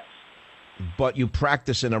Manhattan, yes. But you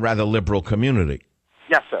practice in a rather liberal community.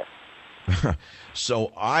 Yes, sir.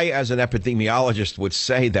 So I, as an epidemiologist, would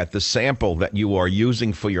say that the sample that you are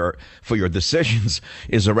using for your decisions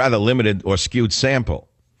is a rather limited or skewed sample.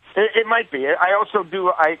 It might be. I also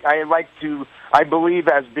do. I believe,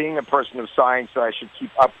 as being a person of science, that I should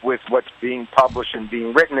keep up with what's being published and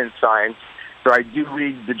being written in science. So I do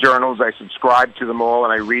read the journals. I subscribe to them all,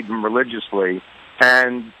 and I read them religiously.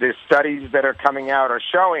 And the studies that are coming out are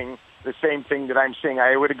showing the same thing that I'm seeing.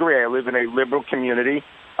 I would agree. I live in a liberal community.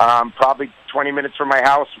 Probably 20 minutes from my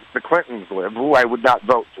house, the Clintons live, who I would not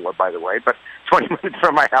vote for, by the way, but 20 minutes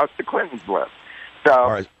from my house, the Clintons live. So,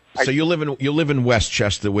 all right. So you live in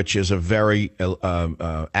Westchester, which is a very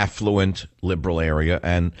affluent liberal area,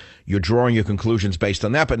 and you're drawing your conclusions based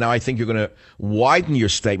on that. But now I think you're going to widen your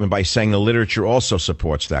statement by saying the literature also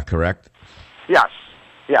supports that, correct? Yes.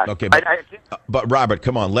 Yes. Okay, but Robert,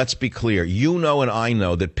 come on, let's be clear. You know and I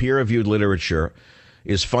know that peer-reviewed literature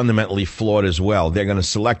is fundamentally flawed as well. They're going to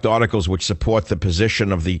select articles which support the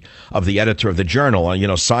position of the editor of the journal. You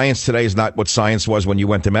know, science today is not what science was when you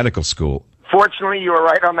went to medical school. Fortunately, you are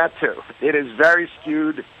right on that, too. It is very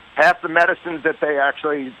skewed. Half the medicines that they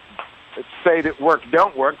actually say that work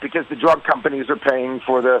don't work because the drug companies are paying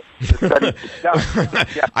for the studies.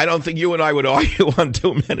 Yeah. I don't think you and I would argue on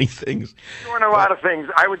too many things. On a lot of things.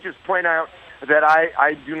 I would just point out that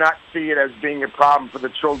I do not see it as being a problem for the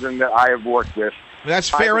children that I have worked with. That's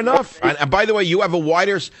fair enough. And by the way, you have a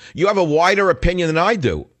wider opinion than I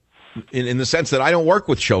do, in the sense that I don't work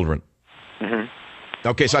with children. Mm-hmm.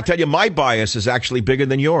 Okay, so I'll tell you, my bias is actually bigger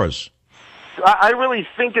than yours. I really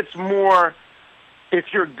think it's more, if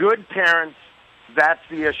you're good parents, that's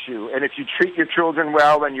the issue. And if you treat your children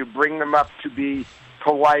well and you bring them up to be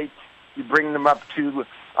polite, you bring them up to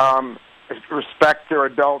respect their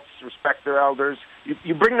adults, respect their elders,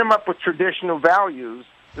 you bring them up with traditional values,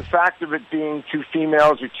 the fact of it being two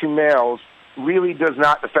females or two males really does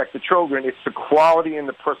not affect the children. It's the quality and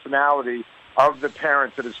the personality of the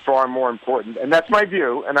parents that is far more important. And that's my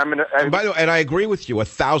view. And by the way, and I agree with you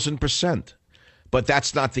 1,000%. But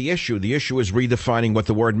that's not the issue. The issue is redefining what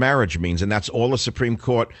the word marriage means. And that's all the Supreme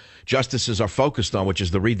Court justices are focused on, which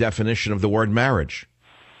is the redefinition of the word marriage.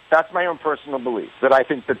 That's my own personal belief, that I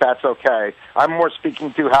think that that's okay. I'm more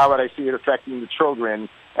speaking to how I see it affecting the children,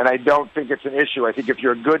 and I don't think it's an issue. I think if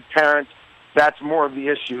you're a good parent, that's more of the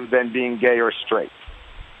issue than being gay or straight.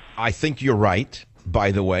 I think you're right,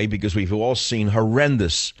 by the way, because we've all seen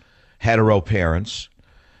horrendous hetero parents.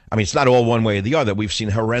 I mean, it's not all one way or the other. We've seen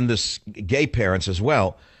horrendous gay parents as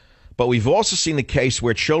well. But we've also seen the case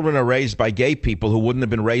where children are raised by gay people who wouldn't have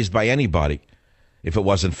been raised by anybody if it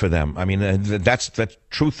wasn't for them. I mean, that's the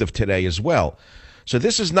truth of today as well. So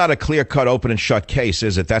this is not a clear-cut, open and shut case,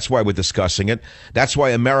 is it? That's why we're discussing it. That's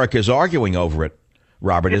why America is arguing over it.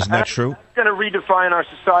 Robert, isn't that true? It's going to redefine our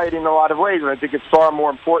society in a lot of ways, and I think it's far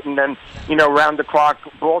more important than, round-the-clock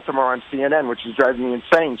Baltimore on CNN, which is driving me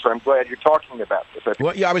insane, so I'm glad you're talking about this.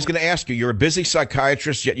 Well, yeah, I was going to ask you, you're a busy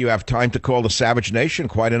psychiatrist, yet you have time to call the Savage Nation.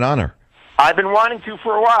 Quite an honor. I've been wanting to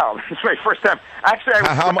for a while. This is my first time. Actually,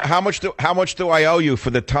 how much do I owe you for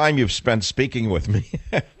the time you've spent speaking with me?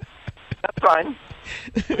 That's fine.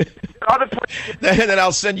 Then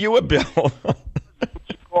I'll send you a bill.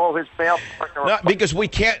 Call his male partner. No, because we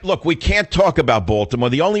can't talk about Baltimore.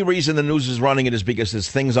 The only reason the news is running it is because there's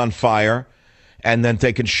things on fire, and then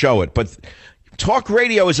they can show it. But talk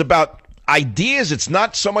radio is about ideas. It's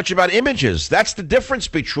not so much about images. That's the difference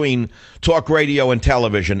between talk radio and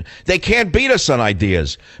television. They can't beat us on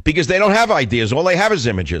ideas because they don't have ideas. All they have is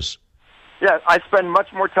images. Yeah, I spend much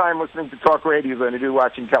more time listening to talk radio than I do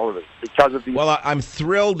watching television because of the... Well, I'm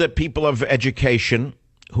thrilled that people of education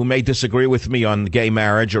who may disagree with me on gay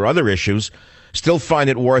marriage or other issues still find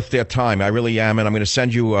it worth their time. I really am, and I'm going to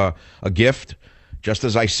send you a gift, just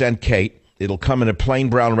as I sent Kate. It'll come in a plain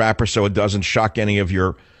brown wrapper so it doesn't shock any of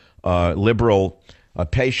your liberal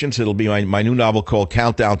patients. It'll be my new novel called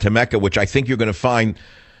Countdown to Mecca, which I think you're going to find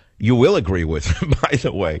you will agree with, by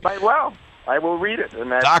the way. Well, I will read it.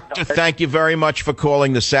 And Doctor, thank you very much for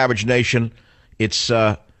calling the Savage Nation. It's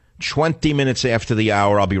 20 minutes after the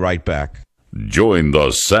hour. I'll be right back. Join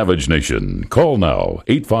the Savage Nation. Call now,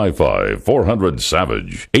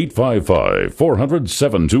 855-400-SAVAGE,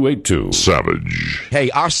 855-400-7282. Savage.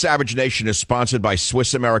 Hey, our Savage Nation is sponsored by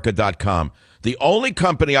SwissAmerica.com, the only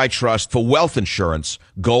company I trust for wealth insurance,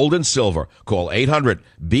 gold and silver. Call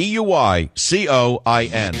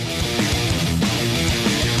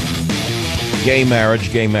 800-BUYCOIN. Gay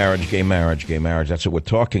marriage, gay marriage, gay marriage, gay marriage. That's what we're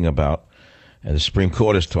talking about. And the Supreme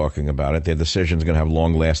Court is talking about it. Their decision is going to have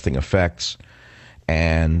long-lasting effects.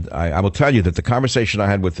 And I will tell you that the conversation I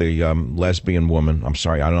had with the lesbian woman, I'm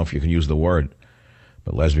sorry, I don't know if you can use the word,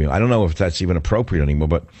 but lesbian, I don't know if that's even appropriate anymore,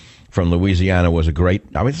 but from Louisiana was a great,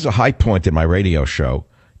 I mean, this is a high point in my radio show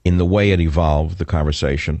in the way it evolved, the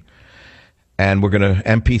conversation. And we're going to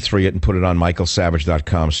MP3 it and put it on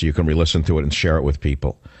michaelsavage.com so you can re-listen to it and share it with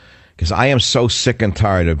people. Because I am so sick and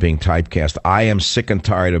tired of being typecast. I am sick and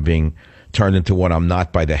tired of being turned into what I'm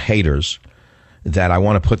not by the haters, that I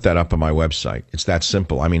want to put that up on my website. It's that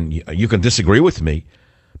simple. I mean, you can disagree with me,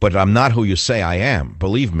 but I'm not who you say I am.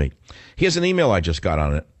 Believe me. Here's an email I just got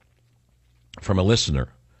on it from a listener.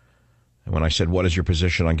 And when I said, what is your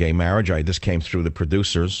position on gay marriage? This came through the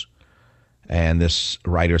producers. And this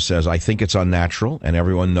writer says, I think it's unnatural, and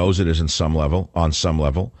everyone knows it is on some level.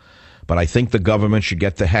 But I think the government should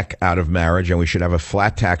get the heck out of marriage, and we should have a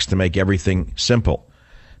flat tax to make everything simple.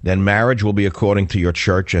 Then marriage will be according to your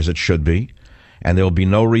church as it should be, and there will be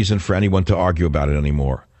no reason for anyone to argue about it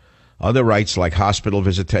anymore. Other rights like hospital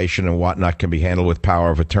visitation and whatnot can be handled with power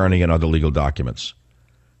of attorney and other legal documents.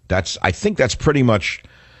 I think that's pretty much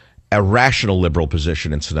a rational liberal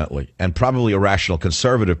position, incidentally, and probably a rational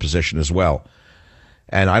conservative position as well.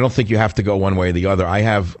 And I don't think you have to go one way or the other. I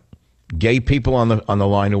have gay people on the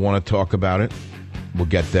line who want to talk about it. We'll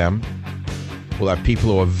get them. We'll have people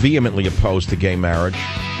who are vehemently opposed to gay marriage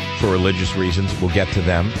for religious reasons. We'll get to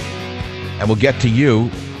them. And we'll get to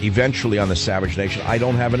you eventually on the Savage Nation. I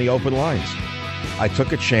don't have any open lines. I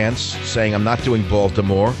took a chance saying I'm not doing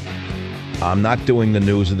Baltimore. I'm not doing the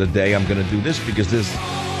news of the day. I'm going to do this because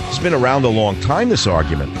it's been around a long time, this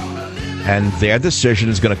argument. And their decision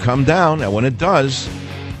is going to come down. And when it does,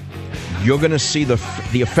 you're going to see the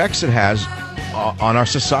effects it has on our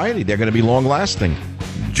society. They're going to be long-lasting.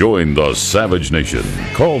 Join the Savage Nation.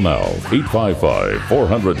 Call now,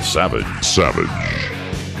 855-400-SAVAGE. Savage.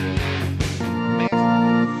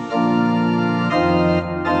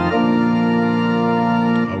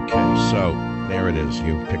 Okay, so there it is.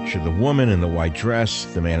 You picture the woman in the white dress,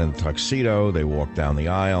 the man in the tuxedo. They walk down the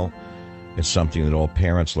aisle. It's something that all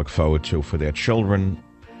parents look forward to for their children.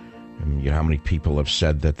 And you know how many people have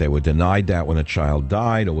said that they were denied that when a child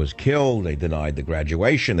died or was killed. They denied the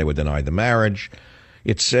graduation. They were denied the marriage.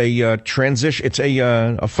 It's a transition. It's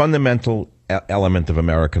a fundamental element of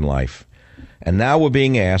American life. And now we're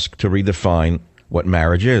being asked to redefine what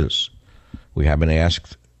marriage is. We have been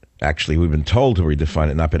asked, actually, we've been told to redefine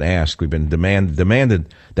it, not been asked. We've been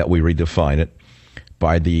demanded that we redefine it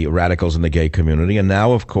by the radicals in the gay community. And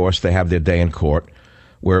now, of course, they have their day in court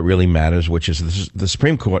where it really matters, which is the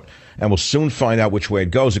Supreme Court. And we'll soon find out which way it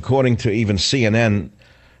goes. According to even CNN,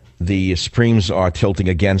 the Supremes are tilting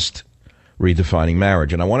against redefining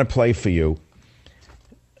marriage. And I want to play for you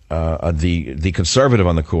the conservative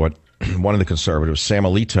on the court, one of the conservatives, Sam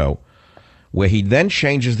Alito, where he then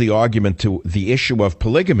changes the argument to the issue of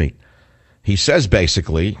polygamy. He says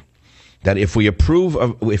basically that if we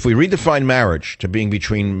redefine marriage to being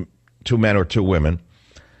between two men or two women,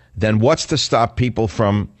 then what's to stop people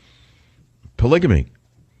from polygamy?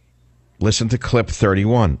 Listen to clip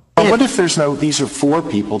 31. What if these are four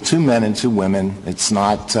people, two men and two women. It's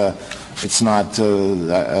not the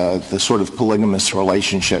sort of polygamous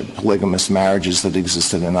marriages that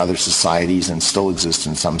existed in other societies and still exist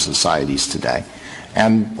in some societies today.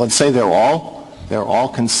 And let's say they're all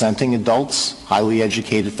consenting adults, highly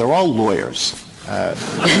educated. They're all lawyers.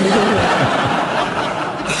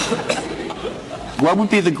 What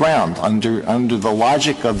would be the ground under the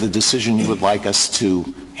logic of the decision you would like us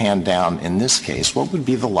to hand down in this case? What would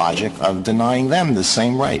be the logic of denying them the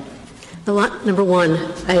same right? Number one,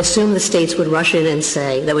 I assume the states would rush in and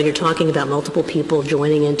say that when you're talking about multiple people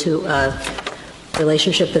joining into a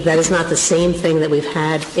relationship, that is not the same thing that we've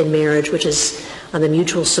had in marriage, which is on the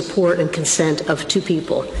mutual support and consent of two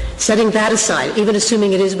people. Setting that aside, even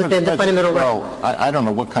assuming it is within the fundamental right. Well, I don't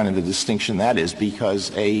know what kind of a distinction that is,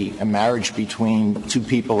 because a marriage between two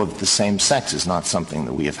people of the same sex is not something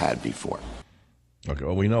that we have had before. Okay,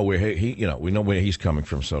 well, we know where we know where he's coming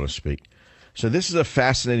from, so to speak. So this is a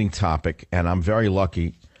fascinating topic, and I'm very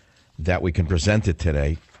lucky that we can present it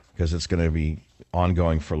today, because it's going to be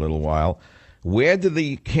ongoing for a little while. Where do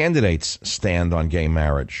the candidates stand on gay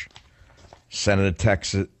marriage?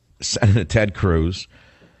 Senator Ted Cruz,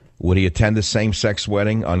 would he attend a same-sex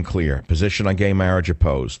wedding? Unclear. Position on gay marriage?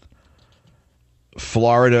 Opposed.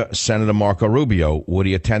 Florida Senator Marco Rubio, would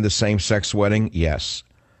he attend a same-sex wedding? Yes.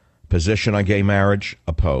 Position on gay marriage?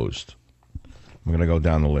 Opposed. I'm going to go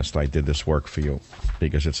down the list. I did this work for you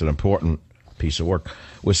because it's an important piece of work.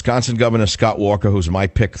 Wisconsin Governor Scott Walker, who's my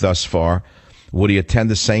pick thus far, would he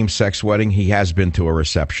attend a same-sex wedding? He has been to a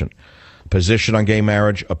reception. Position on gay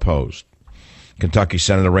marriage? Opposed. Kentucky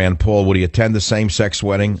Senator Rand Paul, would he attend a same-sex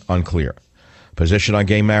wedding? Unclear. Position on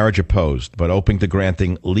gay marriage? Opposed, but open to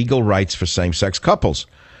granting legal rights for same-sex couples.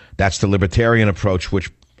 That's the libertarian approach,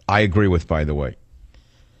 which I agree with, by the way.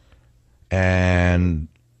 And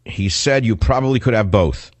he said you probably could have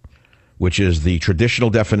both, which is the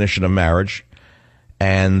traditional definition of marriage,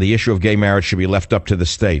 and the issue of gay marriage should be left up to the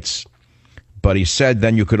states. But he said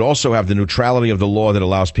then you could also have the neutrality of the law that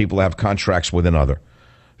allows people to have contracts with another.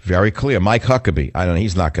 Very clear. Mike Huckabee, I don't know,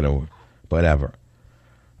 he's not going to, whatever.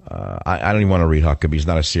 I don't even want to read Huckabee. He's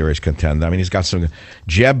not a serious contender. I mean, he's got some.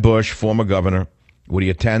 Jeb Bush, former governor, would he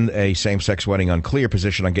attend a same-sex wedding? Unclear.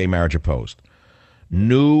 Position on gay marriage? Opposed.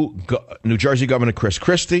 New Jersey Governor Chris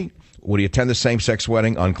Christie, would he attend a same-sex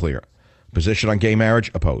wedding? Unclear. Position on gay marriage?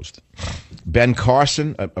 Opposed. Ben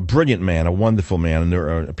Carson, a brilliant man, a wonderful man,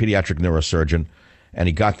 a pediatric neurosurgeon, and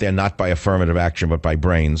he got there not by affirmative action but by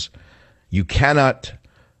brains. You cannot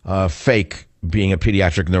fake being a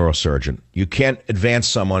pediatric neurosurgeon. You can't advance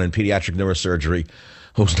someone in pediatric neurosurgery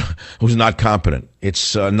who's not competent.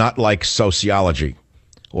 It's not like sociology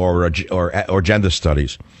or gender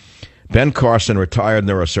studies. Ben Carson, retired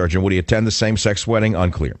neurosurgeon, would he attend the same-sex wedding?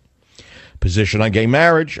 Unclear. Position on gay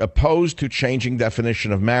marriage, opposed to changing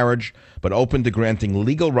definition of marriage, but open to granting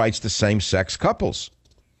legal rights to same-sex couples.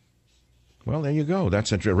 Well, there you go.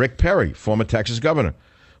 That's interesting. Rick Perry, former Texas governor,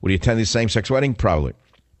 would he attend the same-sex wedding? Probably.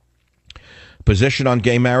 Position on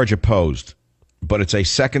gay marriage, opposed, but it's a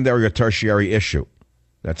secondary or tertiary issue.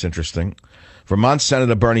 That's interesting. Vermont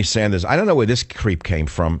Senator Bernie Sanders, I don't know where this creep came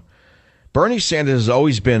from. Bernie Sanders has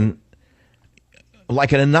always been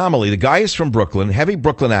like an anomaly. The guy is from Brooklyn, heavy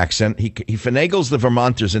Brooklyn accent. He finagles the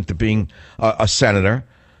Vermonters into being a senator,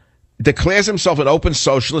 declares himself an open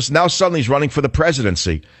socialist. Now suddenly he's running for the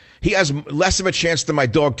presidency. He has less of a chance than my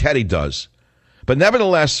dog Teddy does. But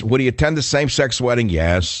nevertheless, would he attend the same-sex wedding?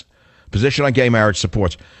 Yes. Position on gay marriage?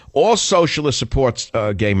 Supports. All socialists support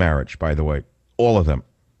gay marriage, by the way. All of them.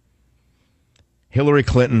 Hillary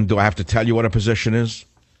Clinton, do I have to tell you what her position is?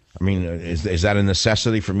 I mean, is that a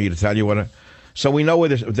necessity for me to tell you what? So we know where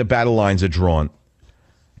the battle lines are drawn.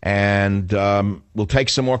 And we'll take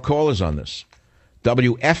some more callers on this.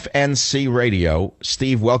 WFNC Radio.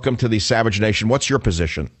 Steve, welcome to the Savage Nation. What's your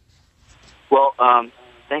position? Well,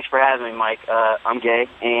 thanks for having me, Mike. I'm gay,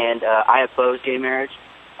 and I oppose gay marriage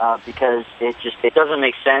because it doesn't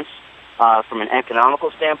make sense from an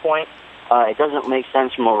economical standpoint. It doesn't make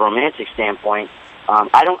sense from a romantic standpoint.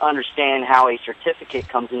 I don't understand how a certificate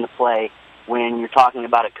comes into play when you're talking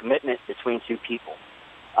about a commitment between two people.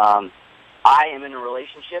 I am in a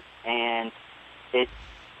relationship, and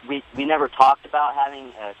we never talked about having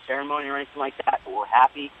a ceremony or anything like that, but we're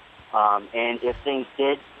happy. And if things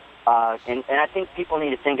did, and I think people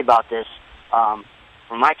need to think about this,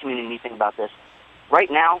 from my community need to think about this. Right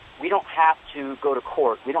now, we don't have to go to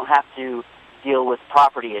court. We don't have to deal with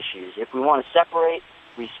property issues. If we want to separate,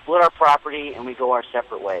 we split our property and we go our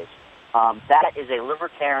separate ways. That is a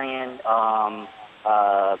libertarian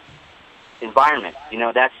environment. You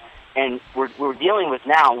know, and we're dealing with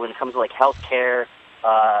now when it comes to like health care,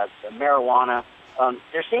 marijuana.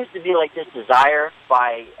 There seems to be like this desire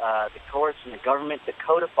by the courts and the government to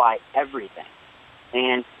codify everything.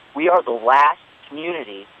 And we are the last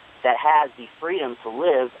community that has the freedom to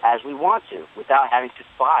live as we want to without having to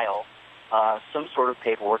file some sort of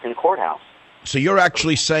paperwork in the courthouse. So you're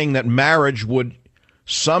actually saying that marriage would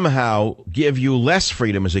somehow give you less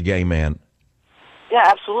freedom as a gay man? Yeah,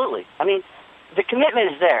 absolutely. I mean, the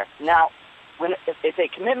commitment is there. Now, if a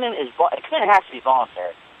commitment has to be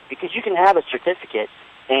voluntary, because you can have a certificate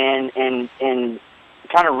and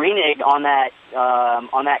kind of renege on that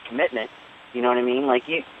commitment. You know what I mean? Like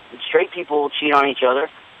straight people cheat on each other,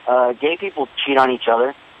 gay people cheat on each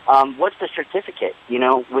other. What's the certificate? You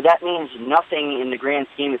know, well, that means nothing in the grand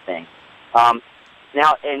scheme of things.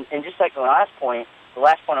 Now, and just like the last point I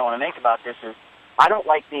want to make about this is I don't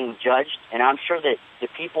like being judged, and I'm sure that the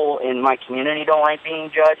people in my community don't like being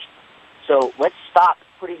judged. So let's stop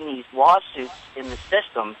putting these lawsuits in the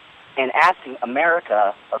system and asking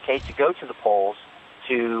America, okay, to go to the polls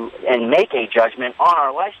to and make a judgment on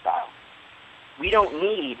our lifestyle. We don't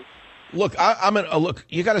need. Look, look.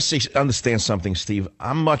 You got to understand something, Steve.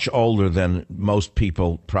 I'm much older than most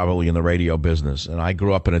people probably in the radio business, and I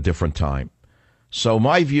grew up in a different time. So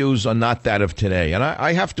my views are not that of today, and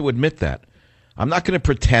I have to admit that. I'm not going to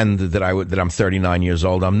pretend that I'm 39 years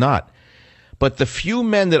old. I'm not. But the few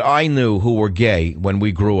men that I knew who were gay when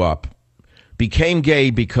we grew up became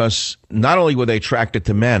gay because not only were they attracted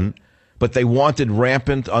to men, but they wanted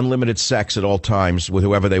rampant, unlimited sex at all times with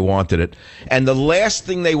whoever they wanted it. And the last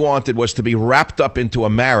thing they wanted was to be wrapped up into a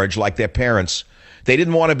marriage like their parents. They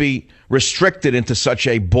didn't want to be restricted into such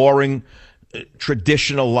a boring,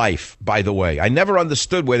 traditional life, by the way. I never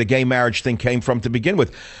understood where the gay marriage thing came from to begin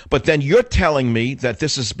with. But then you're telling me that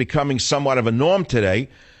this is becoming somewhat of a norm today,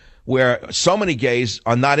 where so many gays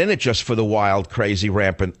are not in it just for the wild, crazy,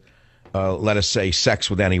 rampant, let us say, sex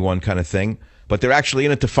with anyone kind of thing, but they're actually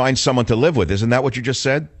in it to find someone to live with. Isn't that what you just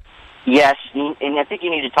said? Yes, and I think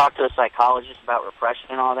you need to talk to a psychologist about repression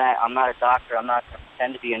and all that. I'm not a doctor. I'm not going to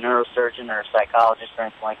pretend to be a neurosurgeon or a psychologist or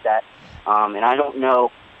anything like that. And I don't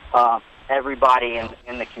know everybody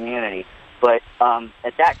in the community. But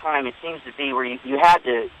at that time, it seems to be where you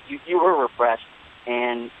were repressed,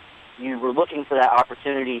 and you were looking for that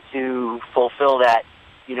opportunity to fulfill that,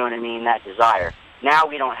 you know what I mean, that desire. Now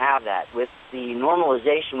we don't have that. With the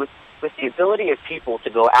normalization, with the ability of people to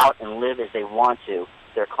go out and live as they want to,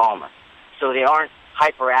 they're calmer. So they aren't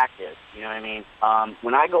hyperactive, you know what I mean?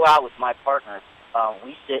 When I go out with my partner,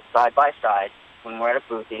 we sit side by side when we're at a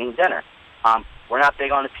booth eating dinner. We're not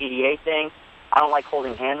big on the PDA thing. I don't like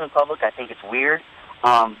holding hands in public. I think it's weird.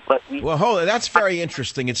 Well, hold on. That's very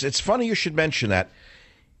interesting. It's funny you should mention that.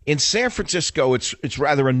 In San Francisco, it's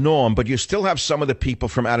rather a norm, but you still have some of the people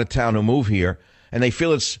from out of town who move here, and they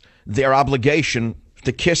feel it's their obligation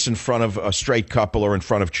to kiss in front of a straight couple or in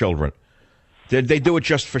front of children. They do it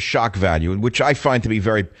just for shock value, which I find to be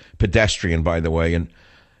very pedestrian, by the way, and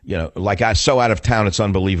so out of town, it's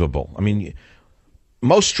unbelievable. I mean,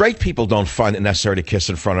 most straight people don't find it necessary to kiss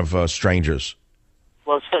in front of strangers.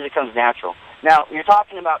 Well, it's because it comes natural. Now, you're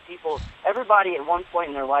talking about people, everybody at one point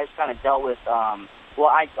in their lives kind of dealt with, I'll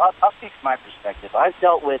speak from my perspective. I've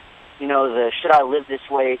dealt with, the should I live this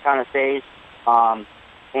way kind of phase,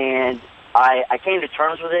 and I came to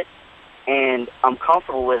terms with it, and I'm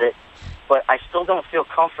comfortable with it, but I still don't feel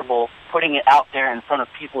comfortable putting it out there in front of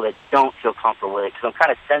people that don't feel comfortable with it, because I'm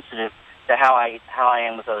kind of sensitive to how I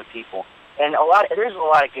am with other people. And there's a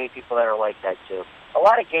lot of gay people that are like that too. A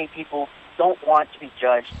lot of gay people don't want to be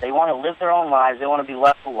judged. They want to live their own lives. They want to be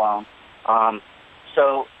left alone.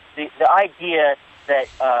 So the idea that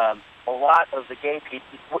a lot of the gay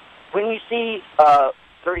people, when you see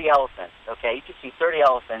 30 elephants, okay, you can see 30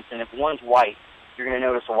 elephants, and if one's white, you're going to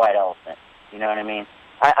notice a white elephant. You know what I mean?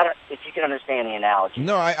 I don't, if you can understand the analogy.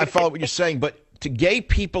 No, I follow what you're saying, but to gay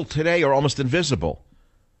people today are almost invisible.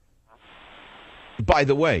 By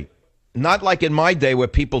the way, not like in my day where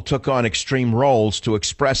people took on extreme roles to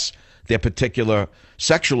express their particular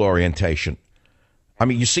sexual orientation. I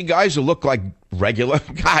mean, you see guys who look like regular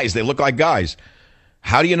guys. They look like guys.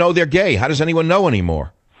 How do you know they're gay? How does anyone know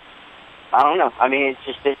anymore? I don't know. I mean,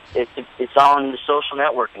 it's on the social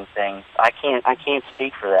networking thing. I can't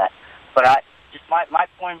speak for that. But my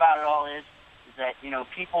point about it all is that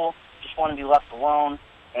people just want to be left alone,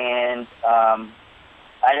 and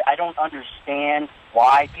I don't understand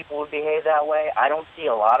why people would behave that way. I don't see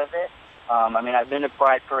a lot of it. I mean, I've been to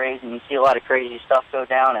pride parades, and you see a lot of crazy stuff go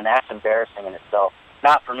down, and that's embarrassing in itself.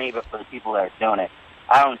 Not for me, but for the people that are doing it.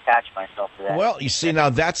 I don't attach myself to that. Well, you see, now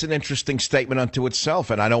that's an interesting statement unto itself,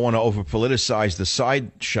 and I don't want to over-politicize the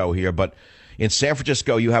sideshow here, but in San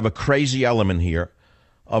Francisco, you have a crazy element here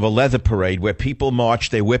of a leather parade where people march,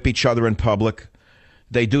 they whip each other in public,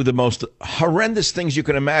 they do the most horrendous things you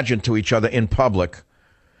can imagine to each other in public,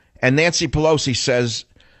 and Nancy Pelosi says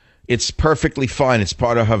it's perfectly fine, it's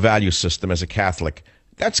part of her value system as a Catholic.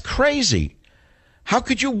 That's crazy. How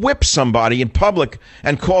could you whip somebody in public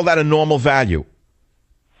and call that a normal value?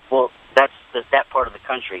 Well, that's that part of the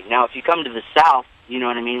country. Now, if you come to the South, you know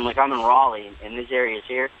what I mean? Like I'm in Raleigh, and these areas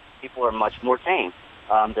here, people are much more tame.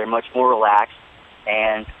 They're much more relaxed.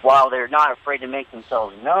 And while they're not afraid to make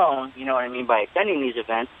themselves known, you know what I mean, by attending these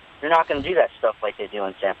events, they're not going to do that stuff like they do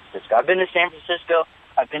in San Francisco. I've been to San Francisco.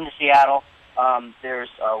 I've been to Seattle. There's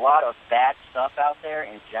a lot of bad stuff out there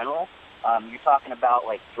in general. You're talking about,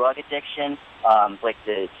 like, drug addiction, like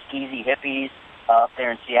the skeezy hippies up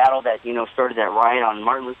there in Seattle that, started that riot on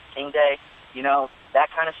Martin Luther King Day, that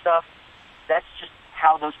kind of stuff. That's just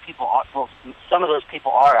how those people are. Well, some of those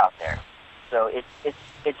people are out there. So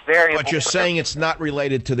it's very. But you're saying it's not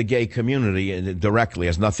related to the gay community directly,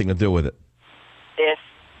 has nothing to do with it. if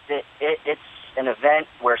it's an event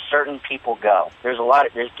where certain people go. There's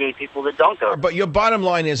gay people that don't go. But your bottom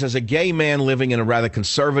line is, as a gay man living in a rather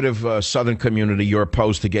conservative Southern community, you're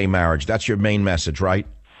opposed to gay marriage. That's your main message, right?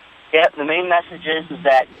 Yeah, the main message is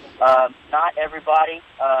that not everybody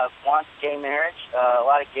wants gay marriage. A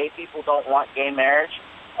lot of gay people don't want gay marriage.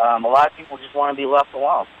 A lot of people just want to be left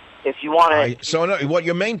alone. If you want to... what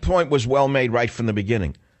your main point was well made right from the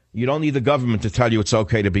beginning. You don't need the government to tell you it's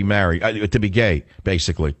okay to be married, to be gay,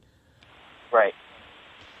 basically. Right.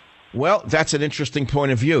 Well, that's an interesting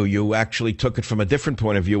point of view. You actually took it from a different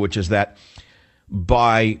point of view, which is that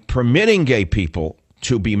by permitting gay people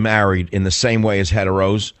to be married in the same way as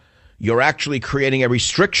heteros, you're actually creating a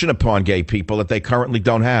restriction upon gay people that they currently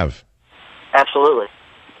don't have. Absolutely.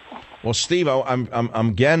 Well, Steve, I'm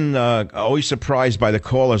again always surprised by the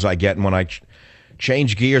callers I get, and when I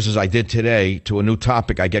change gears as I did today to a new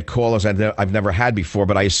topic, I get callers I've never had before,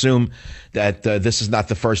 but I assume that this is not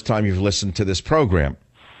the first time you've listened to this program.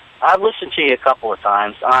 I've listened to you a couple of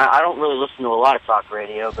times. I don't really listen to a lot of talk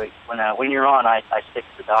radio, but when you're on, I stick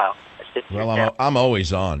to the dial. Well, I'm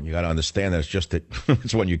always on. You got to understand that it's just that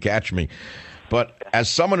it's when you catch me. But as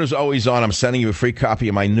someone who's always on, I'm sending you a free copy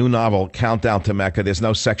of my new novel, Countdown to Mecca. There's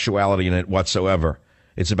no sexuality in it whatsoever.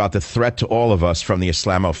 It's about the threat to all of us from the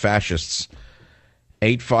Islamo-fascists.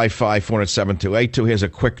 855-407-282. Here's a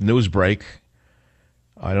quick news break.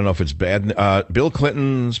 I don't know if it's bad. Bill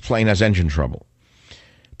Clinton's plane has engine trouble.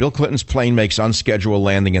 Bill Clinton's plane makes unscheduled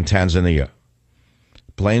landing in Tanzania.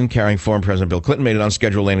 Plane carrying former President Bill Clinton made an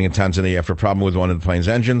unscheduled landing in Tanzania after a problem with one of the plane's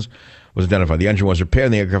engines was identified. The engine was repaired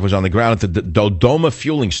and the aircraft was on the ground at the Dodoma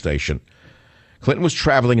fueling station. Clinton was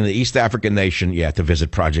traveling in the East African nation, to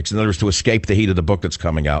visit projects. In other words, to escape the heat of the book that's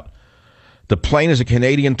coming out. The plane is a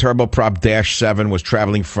Canadian turboprop Dash 7, was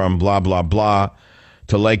traveling from blah, blah, blah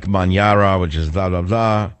to Lake Manyara, which is blah, blah,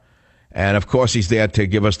 blah. And, of course, he's there to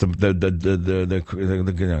give us the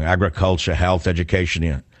agriculture, health, education.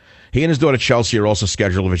 Yeah. He and his daughter Chelsea are also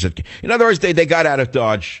scheduled to visit. In other words, they got out of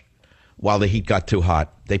Dodge while the heat got too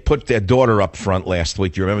hot. They put their daughter up front last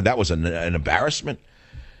week. Do you remember? That was an embarrassment.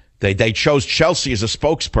 They chose Chelsea as a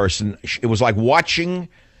spokesperson. It was like watching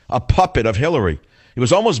a puppet of Hillary. It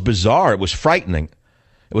was almost bizarre. It was frightening.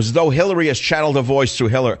 It was as though Hillary has channeled her voice through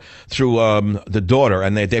the daughter,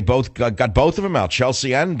 and they both got both of them out,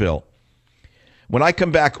 Chelsea and Bill. When I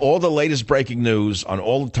come back, all the latest breaking news on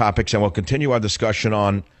all the topics, and we'll continue our discussion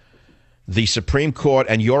on the Supreme Court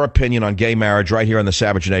and your opinion on gay marriage right here on the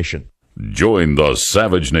Savage Nation. Join the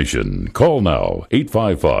Savage Nation. Call now,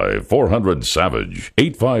 855-400-SAVAGE,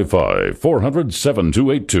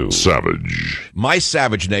 855-400-7282. Savage. My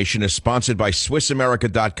Savage Nation is sponsored by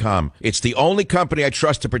SwissAmerica.com. It's the only company I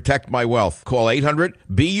trust to protect my wealth. Call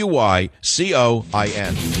 800-BUY-COIN.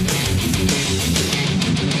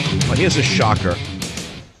 Well, here's a shocker.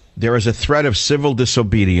 There is a threat of civil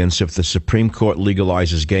disobedience if the Supreme Court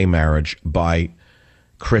legalizes gay marriage by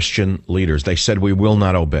Christian leaders. They said we will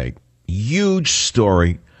not obey. Huge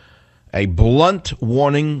story. A blunt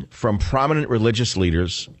warning from prominent religious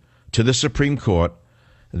leaders to the Supreme Court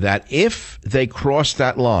that if they cross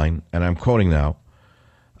that line, and I'm quoting now,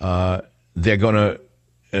 they're going to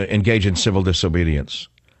engage in civil disobedience.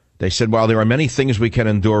 They said, while there are many things we can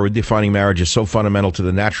endure, redefining marriage is so fundamental to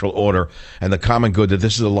the natural order and the common good that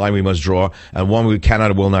this is a line we must draw, and one we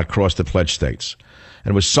cannot or will not cross the pledged states.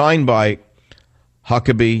 And it was signed by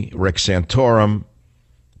Huckabee, Rick Santorum,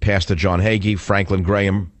 Pastor John Hagee, Franklin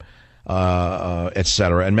Graham,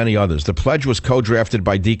 etc., and many others. The pledge was co-drafted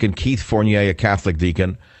by Deacon Keith Fournier, a Catholic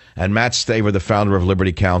deacon, and Matt Staver, the founder of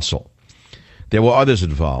Liberty Counsel. There were others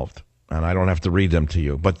involved, and I don't have to read them to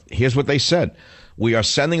you, but here's what they said. We are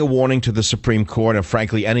sending a warning to the Supreme Court and,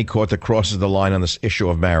 frankly, any court that crosses the line on this issue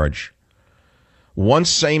of marriage. Once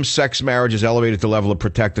same-sex marriage is elevated to the level of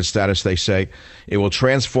protected status, they say, it will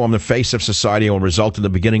transform the face of society and will result in the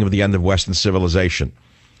beginning of the end of Western civilization.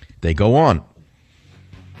 They go on.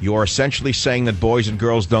 You are essentially saying that boys and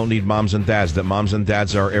girls don't need moms and dads, that moms and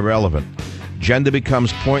dads are irrelevant. Gender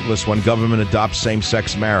becomes pointless when government adopts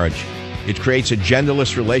same-sex marriage. It creates a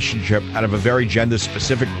genderless relationship out of a very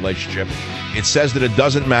gender-specific relationship. It says that it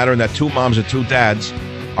doesn't matter and that two moms and two dads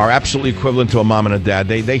are absolutely equivalent to a mom and a dad.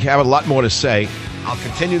 They have a lot more to say. I'll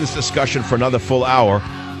continue this discussion for another full hour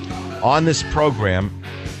on this program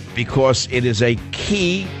because it is a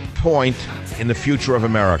key point in the future of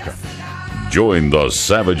America. Join the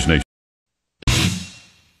Savage Nation.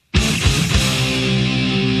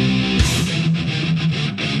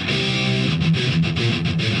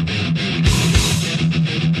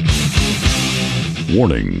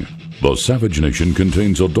 Warning. The Savage Nation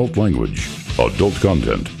contains adult language, adult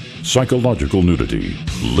content, psychological nudity.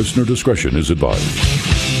 Listener discretion is advised.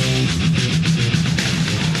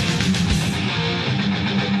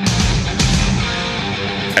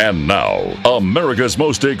 And now, America's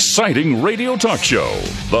most exciting radio talk show,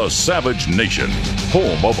 The Savage Nation,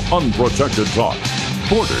 home of unprotected talk,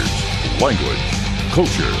 borders, language,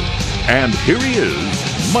 culture. And here he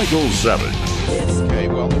is, Michael Savage. Okay,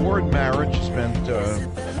 well, the word marriage has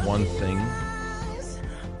meant one thing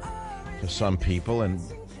to some people, and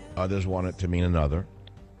others want it to mean another.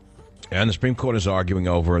 And the Supreme Court is arguing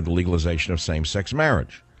over the legalization of same-sex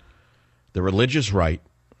marriage. The religious right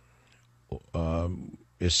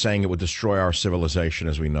is saying it would destroy our civilization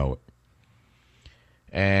as we know it.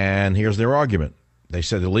 And here's their argument. They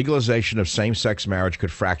said the legalization of same-sex marriage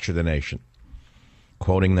could fracture the nation.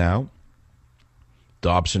 Quoting now,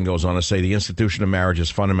 Dobson goes on to say the institution of marriage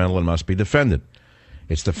is fundamental and must be defended.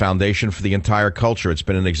 It's the foundation for the entire culture. It's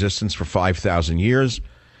been in existence for 5,000 years.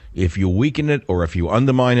 If you weaken it or if you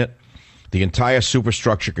undermine it, the entire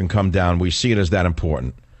superstructure can come down. We see it as that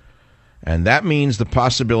important. And that means the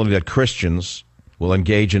possibility that Christians will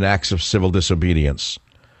engage in acts of civil disobedience.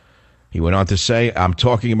 He went on to say, I'm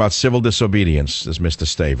talking about civil disobedience, as Mr.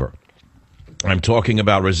 Staver. I'm talking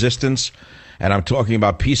about resistance, and I'm talking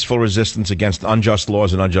about peaceful resistance against unjust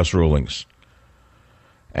laws and unjust rulings.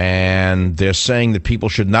 And they're saying that people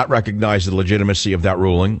should not recognize the legitimacy of that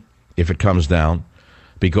ruling if it comes down,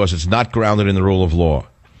 because it's not grounded in the rule of law.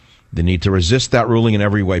 They need to resist that ruling in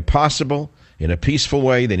every way possible, in a peaceful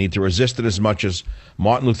way. They need to resist it as much as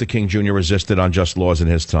Martin Luther King Jr. resisted unjust laws in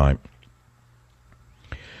his time.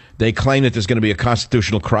 They claim that there's going to be a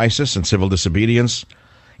constitutional crisis and civil disobedience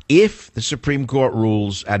if the Supreme Court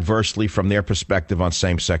rules adversely from their perspective on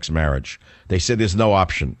same-sex marriage. They said there's no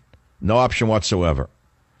option whatsoever.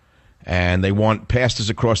 And they want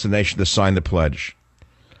pastors across the nation to sign the pledge.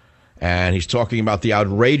 And he's talking about the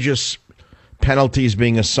outrageous penalties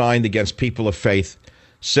being assigned against people of faith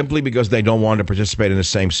simply because they don't want to participate in a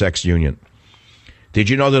same-sex union. Did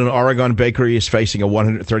you know that an Oregon bakery is facing a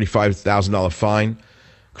 $135,000 fine?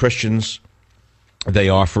 Christians, they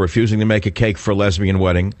are, for refusing to make a cake for a lesbian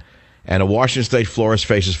wedding. And a Washington State florist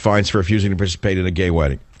faces fines for refusing to participate in a gay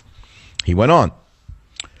wedding. He went on.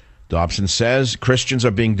 Dobson says, Christians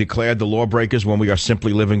are being declared the lawbreakers when we are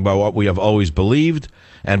simply living by what we have always believed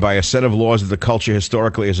and by a set of laws that the culture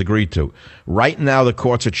historically has agreed to. Right now, the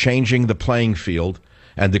courts are changing the playing field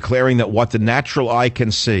and declaring that what the natural eye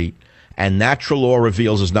can see and natural law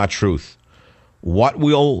reveals is not truth. What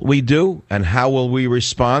will we do and how will we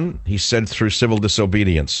respond? He said through civil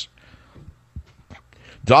disobedience.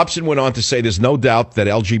 Dobson went on to say there's no doubt that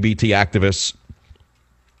LGBT activists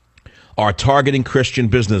are targeting Christian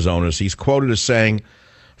business owners. He's quoted as saying,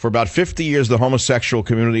 for about 50 years, the homosexual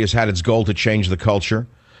community has had its goal to change the culture,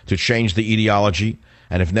 to change the ideology,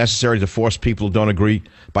 and if necessary, to force people who don't agree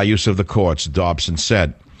by use of the courts, Dobson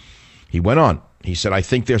said. He went on. He said, I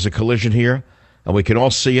think there's a collision here, and we can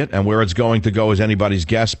all see it, and where it's going to go is anybody's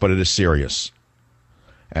guess, but it is serious.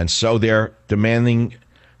 And so they're demanding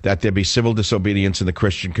that there be civil disobedience in the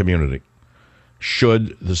Christian community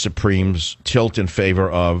should the Supremes tilt in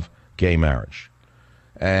favor of gay marriage.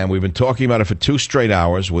 And we've been talking about it for 2 straight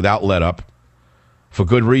hours without let up, for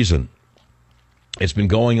good reason. It's been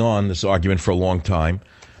going on, this argument, for a long time.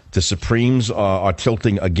 The Supremes are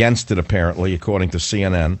tilting against it, apparently, according to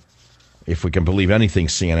CNN, if we can believe anything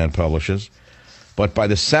CNN publishes. But by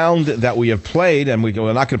the sound that we have played, and we're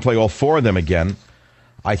not going to play all 4 of them again,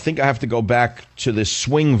 I think I have to go back to this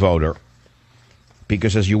swing voter,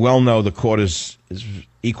 because as you well know, the court is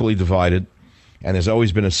equally divided, and there's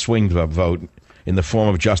always been a swing vote in the form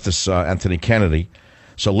of Justice Anthony Kennedy.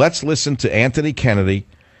 So let's listen to Anthony Kennedy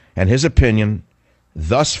and his opinion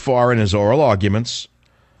thus far in his oral arguments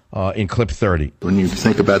in clip 30. When you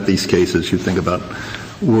think about these cases, you think about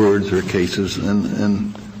words or cases,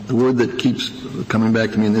 and the word that keeps coming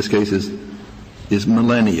back to me in this case is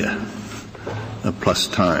millennia, plus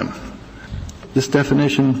time. This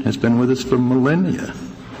definition has been with us for millennia,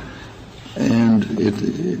 and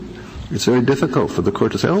it's very difficult for the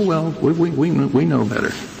court to say, oh, well, we know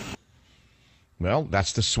better. Well,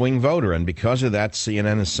 that's the swing voter, and because of that,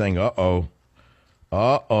 CNN is saying, uh-oh,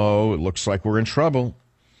 it looks like we're in trouble.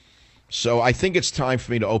 So I think it's time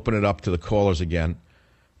for me to open it up to the callers again,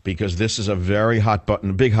 because this is a very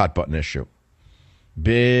big hot button issue.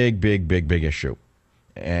 Big issue.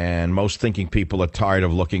 And most thinking people are tired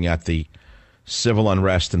of looking at the civil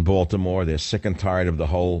unrest in Baltimore. They're sick and tired of the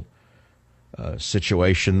whole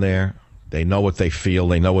situation there. They know what they feel.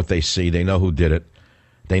 They know what they see. They know who did it.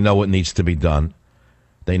 They know what needs to be done.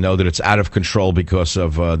 They know that it's out of control because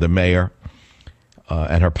of the mayor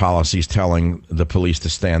and her policies telling the police to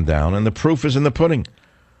stand down. And the proof is in the pudding.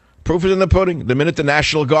 Proof is in the pudding. The minute the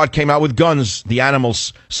National Guard came out with guns, the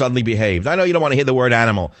animals suddenly behaved. I know you don't want to hear the word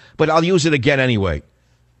animal, but I'll use it again anyway,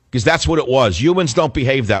 because that's what it was. Humans don't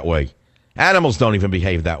behave that way. Animals don't even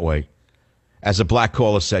behave that way. As a black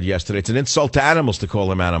caller said yesterday, it's an insult to animals to call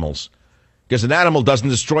them animals, because an animal doesn't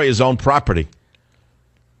destroy his own property.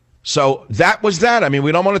 So that was that. I mean,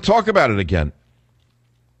 we don't want to talk about it again.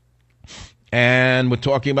 And we're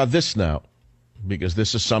talking about this now, because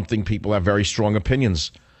this is something people have very strong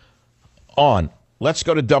opinions on. Let's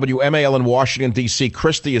go to WMAL in Washington, D.C.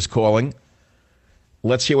 Christy is calling.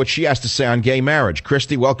 Let's hear what she has to say on gay marriage.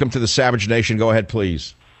 Christy, welcome to the Savage Nation. Go ahead,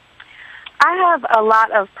 please. I have a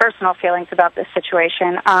lot of personal feelings about this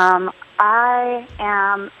situation. I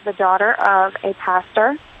am the daughter of a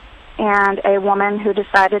pastor and a woman who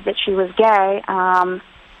decided that she was gay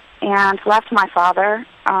and left my father,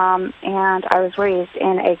 and I was raised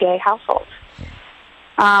in a gay household.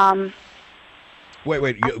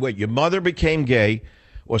 Wait. Your mother became gay,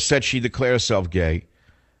 or said she declared herself gay.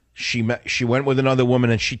 She went with another woman,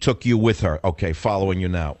 and she took you with her. Okay, following you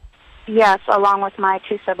now. Yes, along with my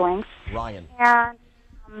two siblings. Ryan. And,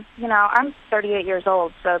 I'm 38 years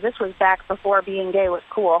old, so this was back before being gay was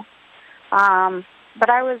cool. But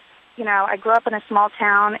I was, I grew up in a small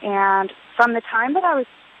town, and from the time that I was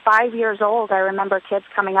 5 years old, I remember kids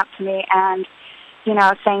coming up to me and,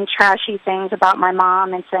 saying trashy things about my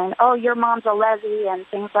mom and saying, oh, your mom's a lesbian and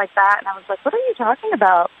things like that. And I was like, what are you talking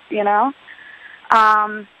about,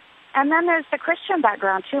 And then there's the Christian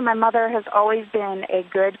background, too. My mother has always been a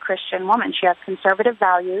good Christian woman. She has conservative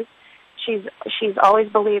values. She's always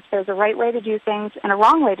believed there's a right way to do things and a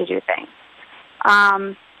wrong way to do things.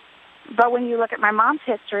 But when you look at my mom's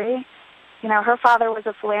history, her father was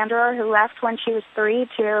a philanderer who left when she was 3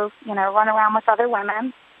 to, run around with other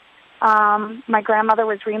women. My grandmother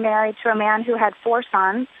was remarried to a man who had 4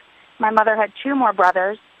 sons. My mother had 2 more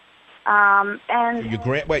brothers. And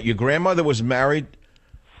your grandmother was married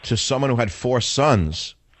to someone who had 4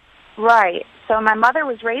 sons. Right. So my mother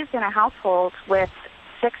was raised in a household with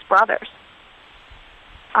 6 brothers,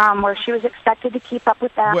 where she was expected to keep up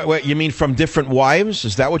with them. Wait, you mean from different wives?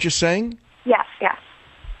 Is that what you're saying? Yes.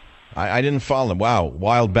 I didn't follow them. Wow,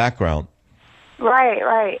 wild background.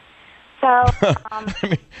 Right. So, I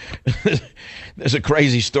mean, there's a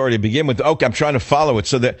crazy story to begin with. Okay, I'm trying to follow it.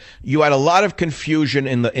 So that you had a lot of confusion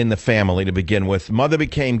in the family to begin with. Mother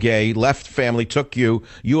became gay, left family, took you.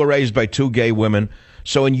 You were raised by 2 gay women.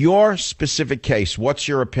 So in your specific case, what's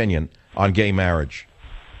your opinion on gay marriage?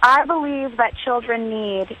 I believe that children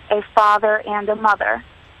need a father and a mother.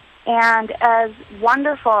 And as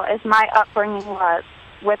wonderful as my upbringing was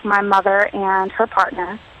with my mother and her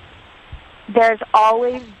partner, there's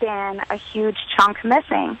always been a huge chunk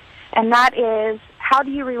missing. And that is, how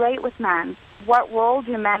do you relate with men? What role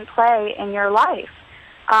do men play in your life?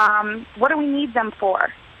 What do we need them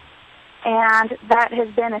for? And that has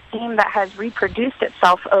been a theme that has reproduced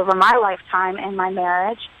itself over my lifetime in my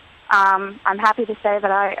marriage. I'm happy to say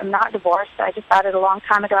that I am not divorced. I decided a long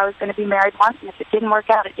time ago I was going to be married once, and if it didn't work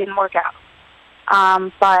out, it didn't work out.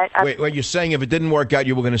 Wait, you're saying if it didn't work out,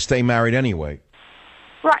 you were going to stay married anyway?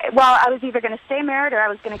 Right. Well, I was either going to stay married or I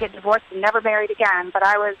was going to get divorced and never married again. But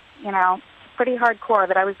I was, pretty hardcore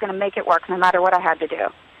that I was going to make it work no matter what I had to do.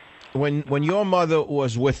 When your mother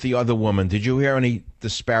was with the other woman, did you hear any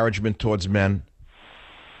disparagement towards men?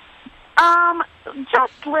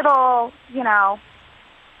 Just little,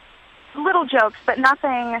 little jokes, but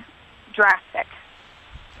nothing drastic.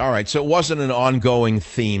 All right, so it wasn't an ongoing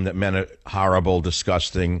theme that men are horrible,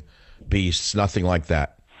 disgusting beasts, nothing like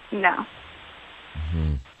that? No.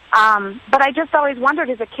 Mm-hmm. But I just always wondered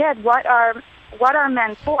as a kid, what are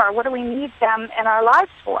men for? What do we need them in our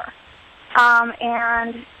lives for?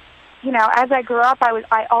 And as I grew up,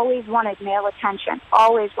 I always wanted male attention.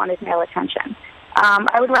 Always wanted male attention.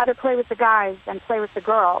 I would rather play with the guys than play with the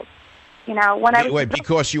girls.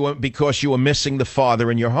 Because you were missing the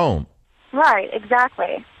father in your home. Right,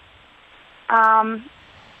 exactly. And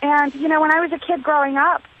when I was a kid growing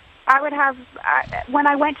up, when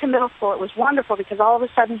I went to middle school, it was wonderful because all of a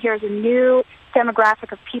sudden here's a new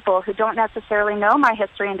demographic of people who don't necessarily know my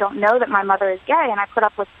history and don't know that my mother is gay, and I put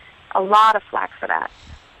up with a lot of flack for that.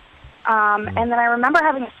 And then I remember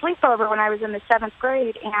having a sleepover when I was in the 7th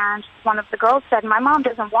grade, and one of the girls said, my mom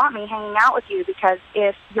doesn't want me hanging out with you because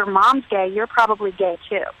if your mom's gay, you're probably gay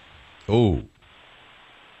too. Ooh.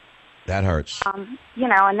 That hurts. And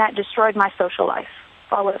that destroyed my social life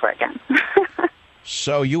all over again.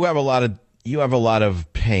 So you have a lot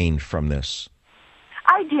of pain from this.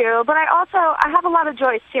 I do, but I have a lot of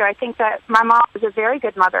joys too. I think that my mom was a very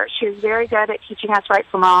good mother. She was very good at teaching us right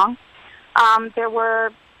from wrong. There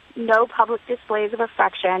were no public displays of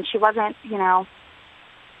affection. She wasn't,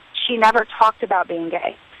 she never talked about being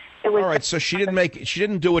gay. It was all right. So she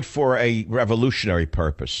didn't do it for a revolutionary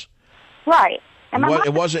purpose. Right. And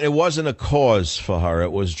it wasn't a cause for her.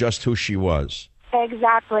 It was just who she was.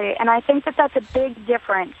 Exactly. And I think that that's a big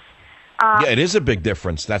difference. Yeah, it is a big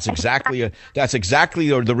difference. That's exactly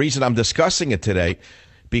the reason I'm discussing it today,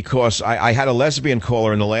 because I had a lesbian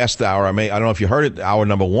caller in the last hour. I don't know if you heard it, hour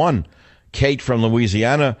number 1, Kate from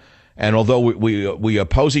Louisiana. And although we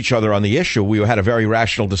oppose each other on the issue, we had a very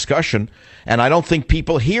rational discussion. And I don't think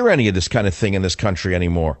people hear any of this kind of thing in this country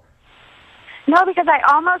anymore. No, because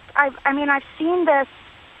I've seen this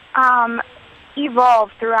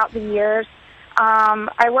evolve throughout the years.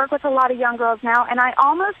 I work with a lot of young girls now, and I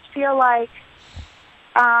almost feel like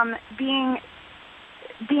being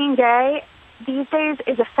gay these days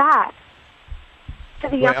is a fad.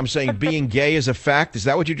 Wait, I'm saying being gay is a fact? Is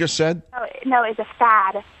that what you just said? No, it's a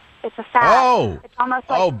fad. It's a fad. Oh, it's almost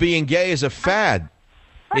like, being gay is a fad.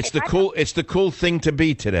 Right, It's the cool thing to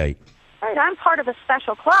be today. Right, I'm part of a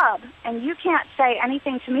special club, and you can't say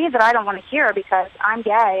anything to me that I don't want to hear because I'm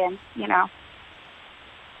gay, and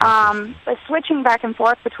switching back and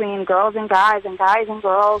forth between girls and guys and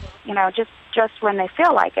girls, just when they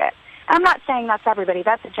feel like it. And I'm not saying that's everybody.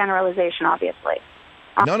 That's a generalization, obviously.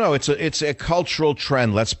 No, it's a cultural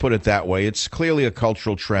trend. Let's put it that way. It's clearly a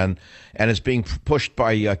cultural trend, and it's being pushed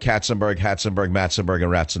by Katzenberg, Hatzenberg, Matzenberg,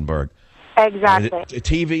 and Ratzenberg. Exactly.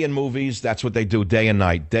 TV and movies, that's what they do day and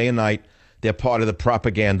night. Day and night, they're part of the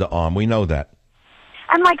propaganda arm. We know that.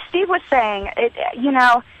 And like Steve was saying, it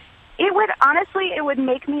would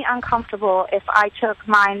make me uncomfortable if I took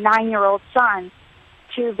my 9-year-old son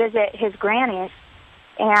to visit his grannies,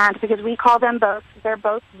 and because we call them both, they're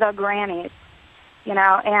both the grannies,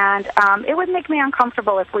 and it would make me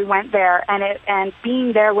uncomfortable if we went there and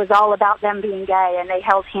being there was all about them being gay and they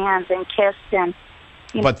held hands and kissed and.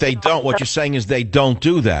 But they don't. What you're saying is they don't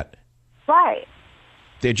do that. Right.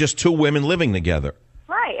 They're just two women living together.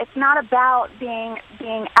 Right. It's not about being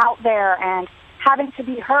out there and having to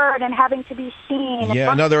be heard and having to be seen.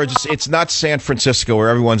 Yeah, in other words, it's not San Francisco where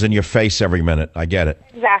everyone's in your face every minute. I get it.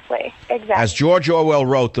 Exactly. As George Orwell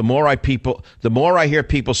wrote, the more I hear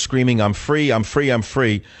people screaming, "I'm free, I'm free, I'm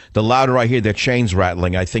free," the louder I hear their chains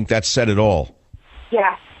rattling. I think that said it all.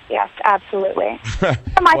 Yes, absolutely.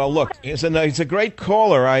 Well, look, he's a great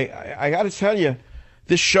caller. I got to tell you,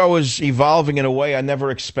 this show is evolving in a way I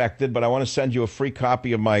never expected, but I want to send you a free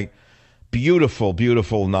copy of my beautiful,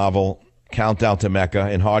 beautiful novel, Countdown to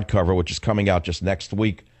Mecca, in hardcover, which is coming out just next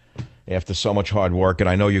week after so much hard work, and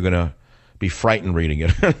I know you're going to be frightened reading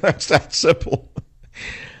it. That's that simple.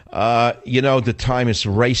 The time is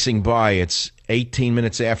racing by. It's 18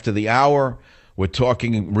 minutes after the hour. We're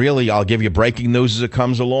talking, really, I'll give you breaking news as it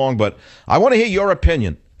comes along, but I want to hear your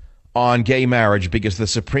opinion on gay marriage because the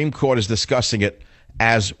Supreme Court is discussing it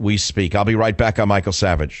as we speak. I'll be right back on Michael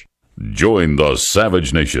Savage. Join the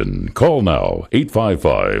Savage Nation. Call now,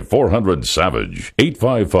 855-400-SAVAGE,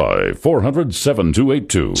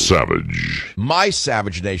 855-400-7282. Savage. My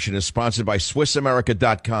Savage Nation is sponsored by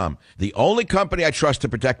SwissAmerica.com, the only company I trust to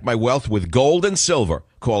protect my wealth with gold and silver.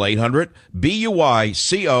 Call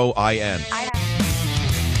 800-BUICOIN.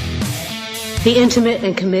 The intimate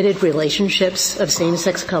and committed relationships of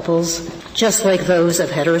same-sex couples, just like those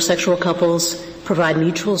of heterosexual couples, provide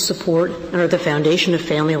mutual support and are the foundation of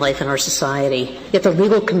family life in our society. Yet the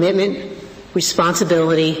legal commitment,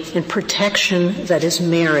 responsibility, and protection that is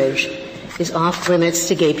marriage is off limits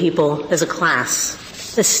to gay people as a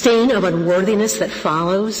class. The stain of unworthiness that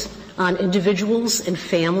follows on individuals and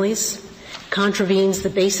families contravenes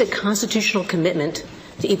the basic constitutional commitment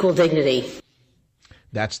to equal dignity.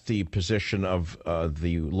 That's the position of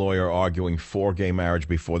the lawyer arguing for gay marriage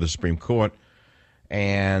before the Supreme Court.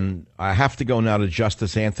 And I have to go now to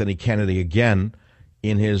Justice Anthony Kennedy again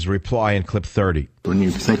in his reply in clip 30. When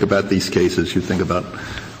you think about these cases, you think about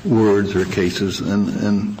words or cases,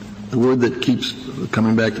 and the word that keeps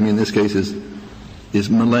coming back to me in this case is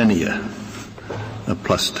millennia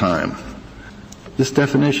plus time. This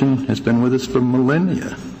definition has been with us for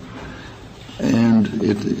millennia. And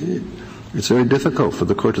it's very difficult for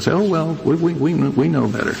the court to say, oh, well, we know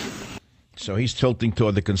better. So he's tilting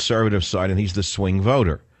toward the conservative side, and he's the swing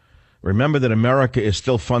voter. Remember that America is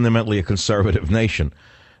still fundamentally a conservative nation.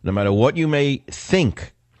 No matter what you may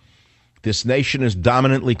think, this nation is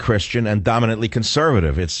dominantly Christian and dominantly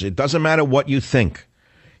conservative. It doesn't matter what you think.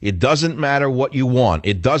 It doesn't matter what you want.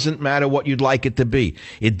 It doesn't matter what you'd like it to be.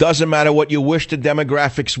 It doesn't matter what you wish the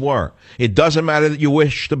demographics were. It doesn't matter that you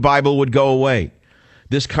wish the Bible would go away.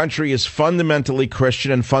 This country is fundamentally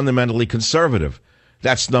Christian and fundamentally conservative.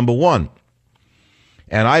 That's number one.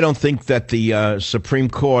 And I don't think that the Supreme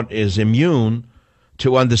Court is immune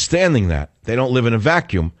to understanding that. They don't live in a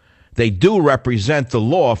vacuum. They do represent the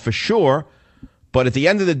law for sure, but at the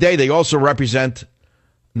end of the day, they also represent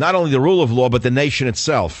not only the rule of law, but the nation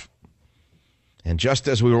itself. And just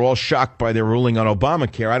as we were all shocked by their ruling on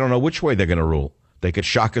Obamacare, I don't know which way they're going to rule. They could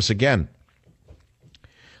shock us again.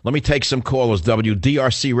 Let me take some callers.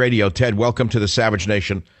 WDRC Radio. Ted, welcome to the Savage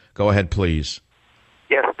Nation. Go ahead, please.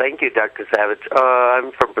 Yes, thank you, Dr. Savage.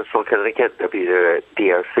 I'm from Bristol, Connecticut,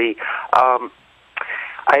 WDRC.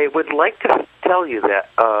 I would like to tell you that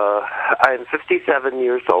I'm 57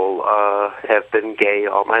 years old, have been gay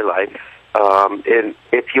all my life. And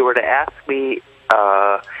if you were to ask me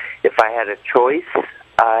if I had a choice,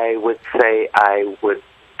 I would say I would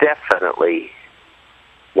definitely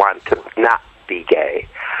want to not be gay.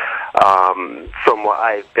 From what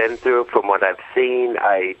I've been through, from what I've seen,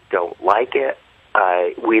 I don't like it.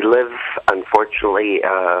 We live, unfortunately,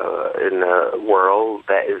 in a world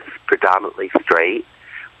that is predominantly straight.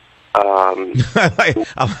 I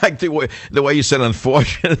like the way you said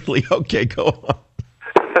unfortunately. Okay, go on.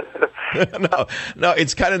 No,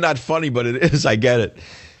 it's kind of not funny, but it is. I get it.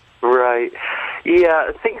 Right.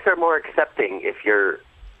 Yeah, things are more accepting if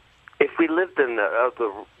we lived in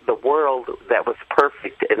the world that was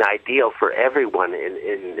perfect and ideal for everyone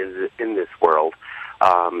in this world.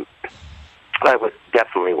 I would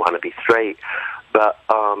definitely want to be straight. But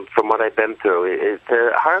from what I've been through, it's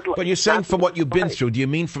hard. But you're saying from what you've been through, do you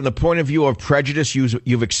mean from the point of view of prejudice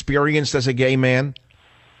you've experienced as a gay man?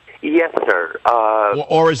 Yes, sir.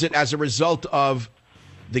 Or is it as a result of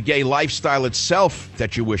the gay lifestyle itself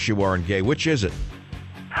that you wish you weren't gay? Which is it?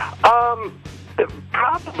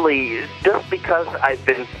 Probably just because I've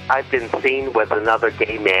been seen with another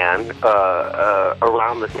gay man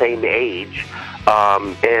around the same age.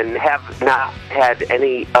 And have not had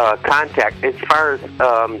any contact. As far as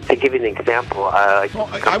to give you an example, I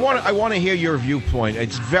want to hear your viewpoint.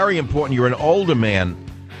 It's very important. You're an older man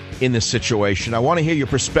in this situation. I want to hear your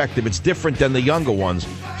perspective. It's different than the younger ones.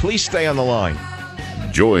 Please stay on the line.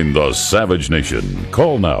 Join the Savage Nation.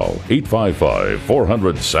 Call now,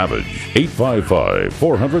 855-400-SAVAGE,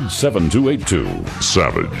 855-400-7282.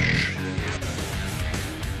 Savage.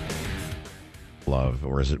 Love,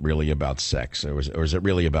 or is it really about sex, or is it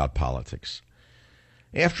really about politics?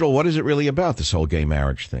 After all, what is it really about, this whole gay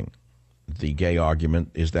marriage thing? The gay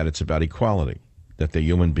argument is that it's about equality, that they're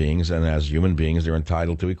human beings, and as human beings, they're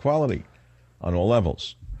entitled to equality on all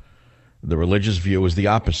levels. The religious view is the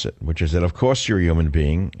opposite, which is that, of course, you're a human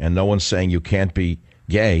being, and no one's saying you can't be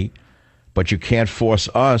gay, but you can't force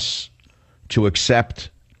us to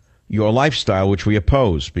accept your lifestyle, which we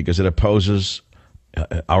oppose, because it opposes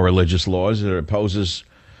our religious laws. It opposes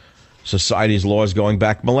society's laws going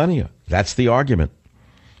back millennia. That's the argument.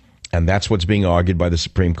 And that's what's being argued by the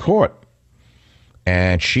Supreme Court.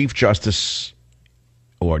 And Chief Justice,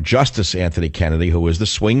 or Justice Anthony Kennedy, who is the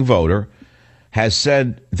swing voter, has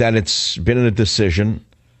said that it's been in a decision.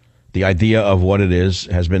 The idea of what it is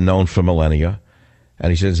has been known for millennia.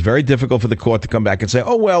 And he said it's very difficult for the court to come back and say,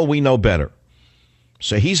 oh, well, we know better.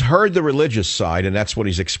 So he's heard the religious side, and that's what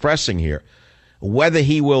he's expressing here. Whether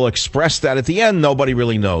he will express that at the end, nobody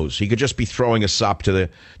really knows. He could just be throwing a sop to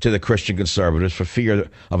the Christian conservatives for fear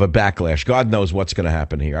of a backlash. God knows what's going to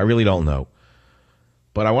happen here. I really don't know.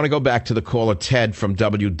 But I want to go back to the caller, Ted, from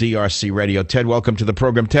WDRC Radio. Ted, welcome to the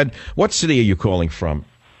program. Ted, what city are you calling from?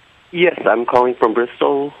 Yes, I'm calling from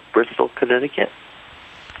Bristol, Connecticut.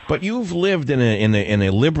 But you've lived in a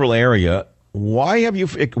liberal area. Where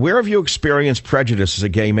have you experienced prejudice as a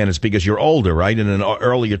gay man? It's because you're older, right? In an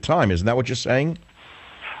earlier time. Isn't that what you're saying?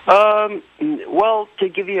 Well, to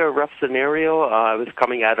give you a rough scenario, I was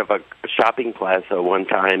coming out of a shopping plaza one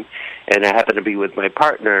time, and I happened to be with my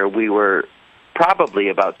partner. We were probably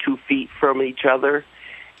about 2 feet from each other,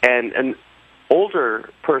 and an older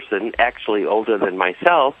person, actually older than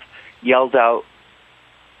myself, yelled out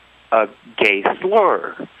a gay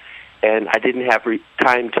slur. And I didn't have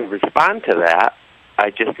time to respond to that. I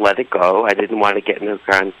just let it go. I didn't want to get into a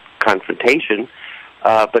confrontation,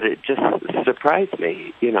 but it just surprised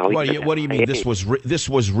me. You know. What do you mean? This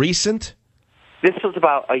was recent? This was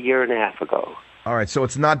about a year and a half ago. All right, so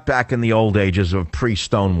it's not back in the old ages of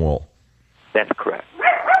pre-Stonewall. That's correct.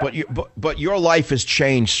 But your life has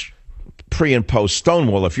changed pre and post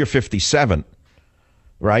Stonewall. If you're 57,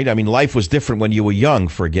 right? I mean, life was different when you were young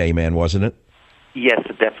for a gay man, wasn't it? Yes,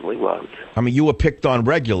 it definitely was. I mean, you were picked on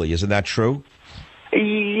regularly, isn't that true?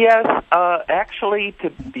 Yes, actually, to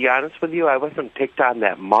be honest with you, I wasn't picked on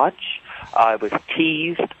that much. I was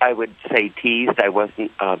teased. I would say teased. I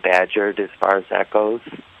wasn't badgered as far as that goes.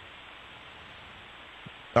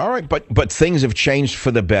 All right, but things have changed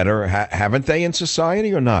for the better, haven't they, in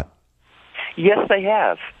society, or not? Yes, they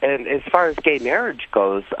have. And as far as gay marriage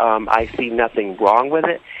goes, I see nothing wrong with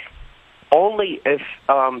it. Only if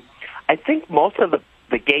I think most of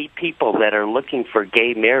the gay people that are looking for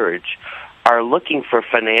gay marriage are looking for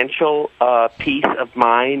financial peace of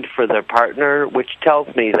mind for their partner, which tells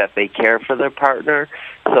me that they care for their partner,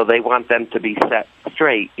 so they want them to be set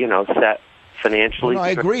straight, set financially. Well, I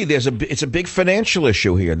agree. It's a big financial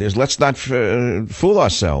issue here. Let's not fool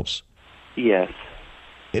ourselves. Yes.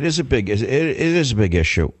 It is a big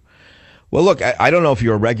issue. Well, look, I don't know if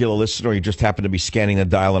you're a regular listener or you just happen to be scanning the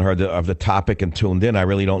dial and heard of the topic and tuned in. I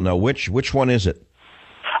really don't know. Which one is it?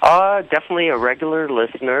 Definitely a regular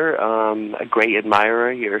listener, a great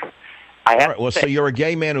admirer. So you're a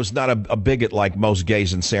gay man who's not a bigot like most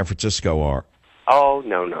gays in San Francisco are. Oh,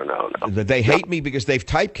 no. They hate me because they've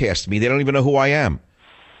typecast me. They don't even know who I am.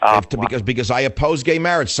 Because I oppose gay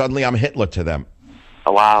marriage, suddenly I'm Hitler to them.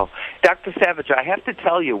 Oh, wow. Dr. Savage, I have to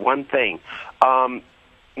tell you one thing.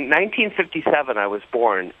 1957, I was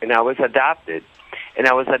born, and I was adopted. And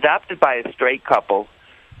I was adopted by a straight couple.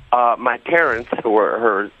 My parents,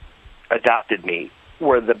 who adopted me,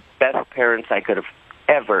 were the best parents I could have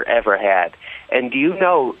ever had. And do you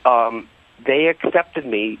know, they accepted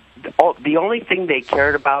me. The only thing they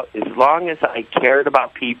cared about, as long as I cared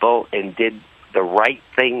about people and did the right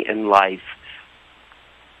thing in life,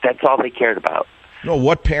 that's all they cared about. No,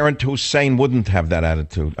 what parent who's sane wouldn't have that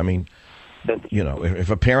attitude? I mean,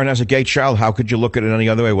 if a parent has a gay child, how could you look at it any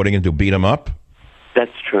other way? What are you going to do, beat them up?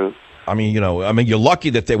 That's true. I mean, you're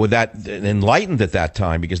lucky that they were that enlightened at that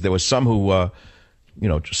time, because there was some who,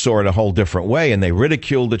 saw it a whole different way, and they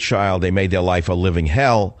ridiculed the child. They made their life a living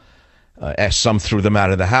hell. Some threw them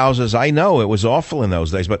out of the houses. I know it was awful in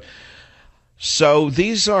those days, but so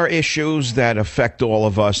these are issues that affect all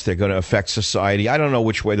of us. They're going to affect society. I don't know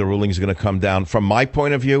which way the ruling is going to come down. From my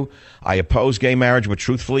point of view, I oppose gay marriage, but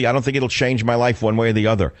truthfully, I don't think it'll change my life one way or the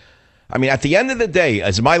other. I mean, at the end of the day,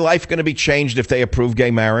 is my life going to be changed if they approve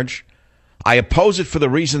gay marriage? I oppose it for the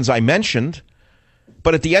reasons I mentioned,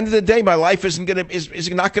 but at the end of the day, my life is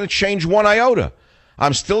not going to change one iota.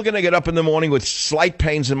 I'm still going to get up in the morning with slight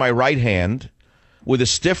pains in my right hand, with a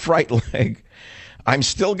stiff right leg. I'm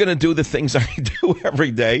still going to do the things I do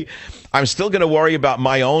every day. I'm still going to worry about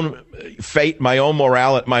my own fate, my own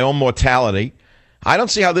morality, my own mortality. I don't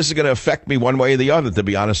see how this is going to affect me one way or the other, to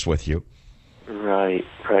be honest with you. Right.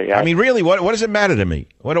 I mean, really, what does it matter to me?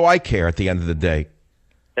 What do I care at the end of the day?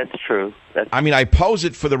 That's true. I mean, I oppose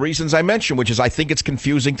it for the reasons I mentioned, which is I think it's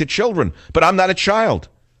confusing to children, but I'm not a child.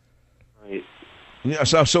 Right.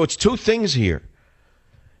 So it's two things here.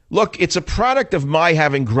 Look, it's a product of my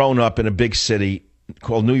having grown up in a big city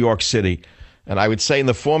called New York City. And I would say in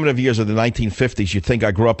the formative years of the 1950s, you'd think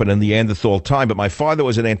I grew up in a Neanderthal time, but my father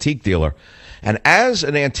was an antique dealer. And as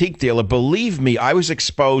an antique dealer, believe me, I was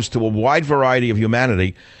exposed to a wide variety of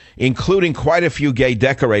humanity, including quite a few gay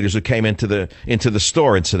decorators who came into the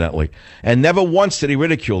store, incidentally. And never once did he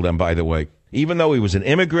ridicule them, by the way. Even though he was an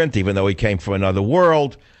immigrant, even though he came from another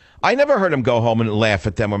world, I never heard him go home and laugh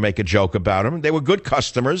at them or make a joke about them. They were good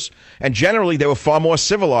customers, and generally they were far more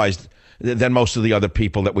civilized than most of the other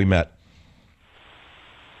people that we met.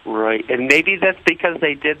 Right, and maybe that's because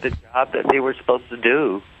they did the job that they were supposed to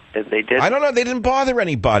do. And they did. I don't know. They didn't bother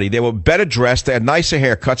anybody. They were better dressed. They had nicer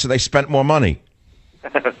haircuts, and they spent more money.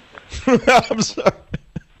 I'm sorry.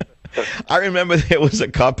 I remember there was a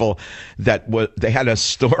couple they had a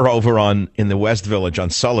store over in the West Village on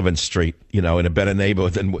Sullivan Street, in a better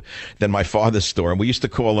neighborhood than my father's store. And we used to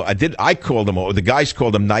call them, I called them, or the guys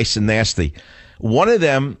called them nice and nasty. One of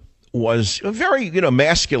them was a very,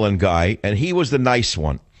 masculine guy, and he was the nice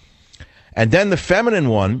one. And then the feminine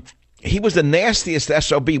one, he was the nastiest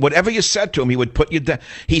SOB. Whatever you said to him, he would put you down.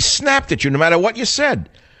 He snapped at you no matter what you said.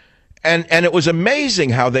 And it was amazing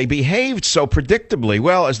how they behaved so predictably.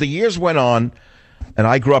 Well, as the years went on, and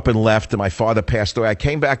I grew up and left, and my father passed away, I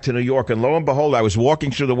came back to New York, and lo and behold, I was walking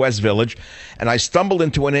through the West Village, and I stumbled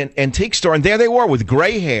into an antique store, and there they were with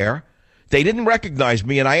gray hair. They didn't recognize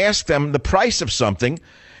me, and I asked them the price of something,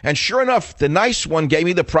 and sure enough, the nice one gave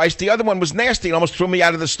me the price. The other one was nasty and almost threw me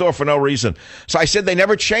out of the store for no reason. So I said they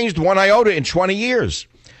never changed one iota in 20 years.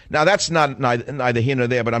 Now, that's neither here nor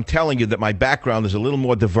there, but I'm telling you that my background is a little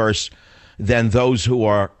more diverse than those who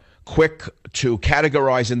are quick to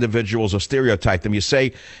categorize individuals or stereotype them. You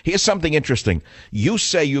say, here's something interesting. You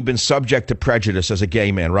say you've been subject to prejudice as a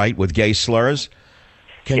gay man, right, with gay slurs?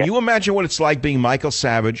 Can you imagine what it's like being Michael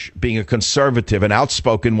Savage, being a conservative, an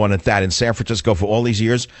outspoken one at that in San Francisco for all these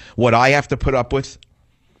years, what I have to put up with?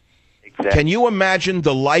 Exactly. Can you imagine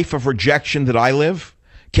the life of rejection that I live?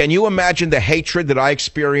 Can you imagine the hatred that I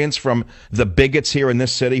experience from the bigots here in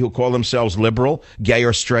this city who call themselves liberal, gay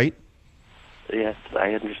or straight? Yes,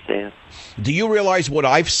 I understand. Do you realize what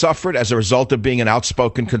I've suffered as a result of being an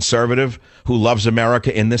outspoken conservative who loves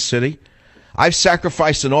America in this city? I've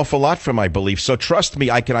sacrificed an awful lot for my beliefs, so trust me,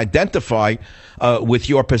 I can identify with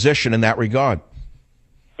your position in that regard.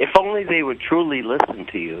 If only they would truly listen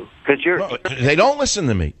to you, because they don't listen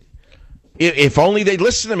to me. If only they'd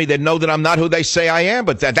listen to me, they'd know that I'm not who they say I am,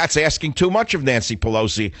 but that's asking too much of Nancy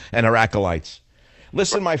Pelosi and her acolytes.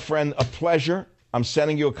 Listen, my friend, a pleasure. I'm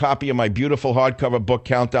sending you a copy of my beautiful hardcover book,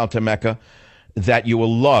 Countdown to Mecca, that you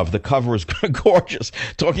will love. The cover is gorgeous.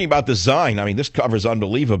 Talking about design, I mean, this cover is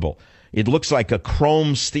unbelievable. It looks like a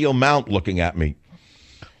chrome steel mount looking at me.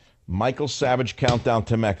 Michael Savage, Countdown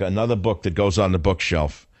to Mecca, another book that goes on the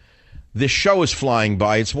bookshelf. This show is flying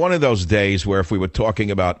by. It's one of those days where if we were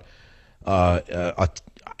talking about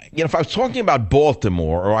if I was talking about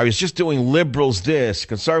Baltimore, or I was just doing liberals this,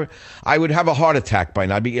 conservative, I would have a heart attack by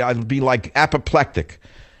now. I'd be like apoplectic.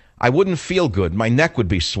 I wouldn't feel good. My neck would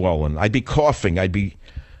be swollen. I'd be coughing.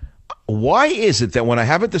 Why is it that when I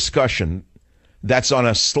have a discussion that's on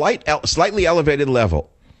a slightly elevated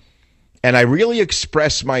level, and I really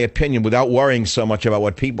express my opinion without worrying so much about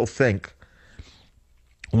what people think,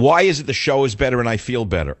 why is it the show is better and I feel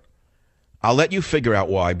better? I'll let you figure out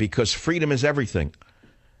why, because freedom is everything.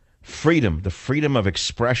 Freedom, the freedom of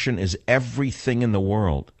expression is everything in the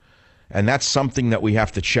world. And that's something that we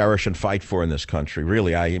have to cherish and fight for in this country.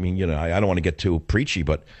 Really, I don't want to get too preachy,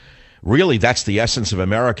 but really that's the essence of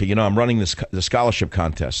America. You know, I'm running the scholarship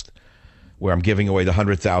contest where I'm giving away the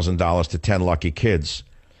 $100,000 to 10 lucky kids.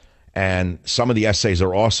 And some of the essays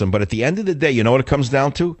are awesome. But at the end of the day, you know what it comes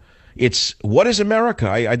down to? It's, what is America?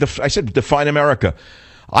 I said define America.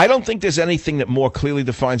 I don't think there's anything that more clearly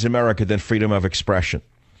defines America than freedom of expression.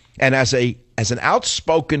 And as an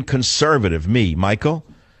outspoken conservative, me, Michael,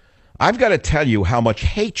 I've got to tell you how much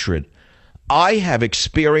hatred I have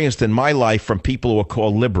experienced in my life from people who are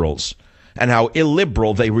called liberals, and how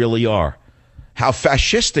illiberal they really are, how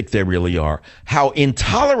fascistic they really are, how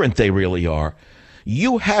intolerant they really are.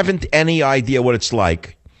 You haven't any idea what it's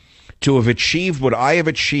like to have achieved what I have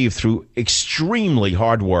achieved through extremely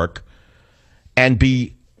hard work and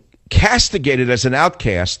be castigated as an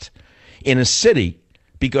outcast in a city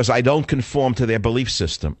because I don't conform to their belief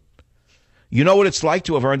system. You know what it's like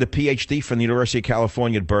to have earned a PhD from the University of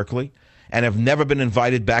California at Berkeley and have never been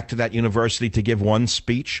invited back to that university to give one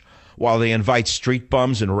speech while they invite street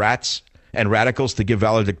bums and rats and radicals to give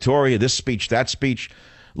valedictoria, this speech, that speech,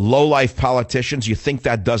 low-life politicians. You think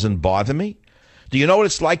that doesn't bother me? Do you know what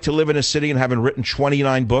it's like to live in a city and having written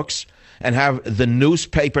 29 books and have the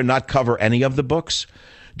newspaper not cover any of the books?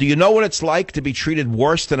 Do you know what it's like to be treated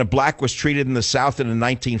worse than a black was treated in the South in the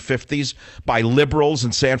 1950s by liberals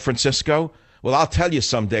in San Francisco? Well, I'll tell you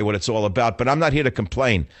someday what it's all about, but I'm not here to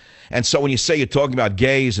complain. And so when you say you're talking about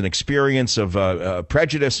gays and experience of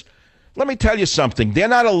prejudice, let me tell you something. They're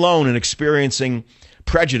not alone in experiencing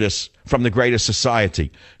prejudice from the greatest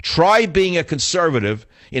society. Try being a conservative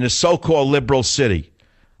in a so-called liberal city.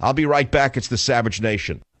 I'll be right back. It's the Savage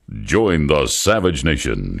Nation. Join the Savage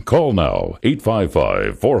Nation. Call now,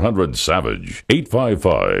 855-400-SAVAGE,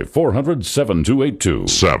 855-400-7282.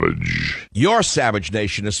 Savage. Your Savage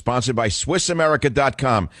Nation is sponsored by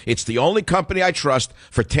SwissAmerica.com. It's the only company I trust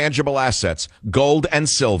for tangible assets, gold and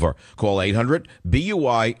silver. Call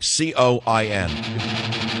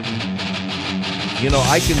 800-BUICOIN. You know,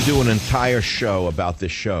 I can do an entire show about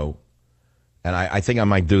this show, and I think I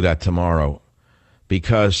might do that tomorrow.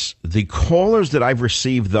 Because the callers that I've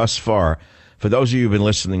received thus far, for those of you who've been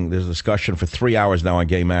listening, there's a discussion for 3 hours now on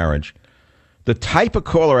gay marriage. The type of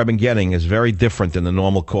caller I've been getting is very different than the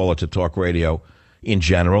normal caller to talk radio in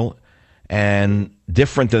general, and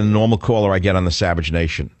different than the normal caller I get on the Savage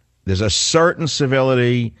Nation. There's a certain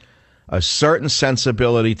civility, a certain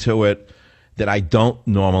sensibility to it that I don't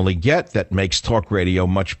normally get that makes talk radio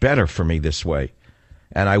much better for me this way.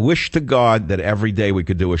 And I wish to God that every day we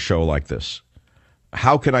could do a show like this.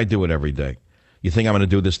 How can I do it every day? You think I'm going to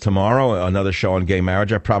do this tomorrow, another show on gay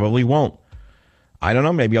marriage? I probably won't. I don't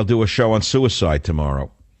know. Maybe I'll do a show on suicide tomorrow.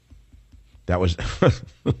 That was...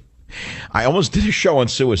 I almost did a show on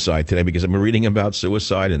suicide today because I've been reading about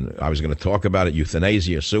suicide, and I was going to talk about it,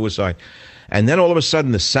 euthanasia, suicide. And then all of a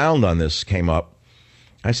sudden the sound on this came up,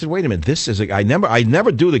 I said, wait a minute, this is I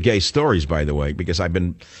never do the gay stories, by the way, because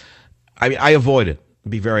I avoid it, to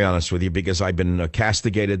be very honest with you, because I've been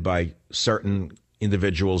castigated by certain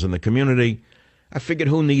individuals in the community. I figured,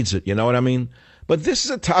 who needs it? You know what I mean? But this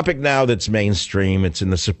is a topic now that's mainstream. It's in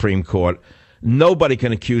the Supreme Court. Nobody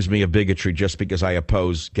can accuse me of bigotry just because I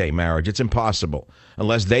oppose gay marriage. It's impossible,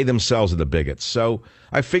 unless they themselves are the bigots. So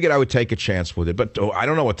I figured I would take a chance with it. But I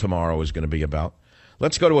don't know what tomorrow is going to be about.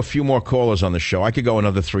 Let's go to a few more callers on the show. I could go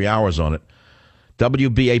another 3 hours on it.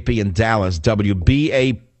 WBAP in Dallas.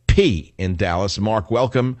 WBAP in Dallas. Mark,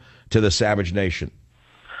 welcome to the Savage Nation.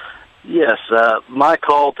 Yes, my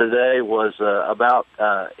call today was about,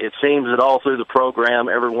 it seems that all through the program,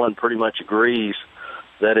 everyone pretty much agrees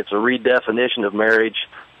that it's a redefinition of marriage,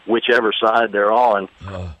 whichever side they're on.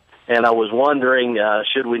 And I was wondering,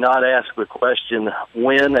 should we not ask the question,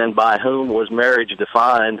 when and by whom was marriage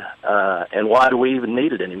defined, and why do we even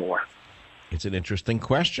need it anymore? It's an interesting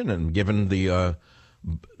question, and given the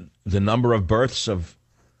number of births of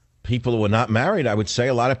people who are not married, I would say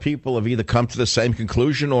a lot of people have either come to the same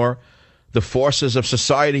conclusion or the forces of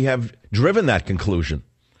society have driven that conclusion.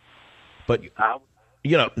 But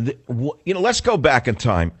let's go back in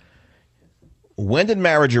time. When did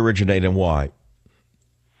marriage originate and why?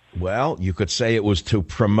 Well, you could say it was to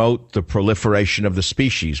promote the proliferation of the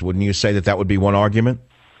species. Wouldn't you say that would be one argument?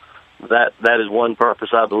 That is one purpose,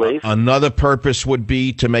 I believe. Another purpose would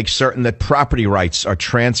be to make certain that property rights are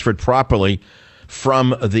transferred properly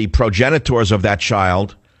from the progenitors of that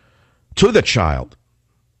child to the child,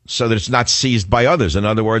 so that it's not seized by others. In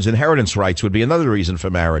other words, inheritance rights would be another reason for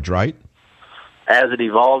marriage, right? As it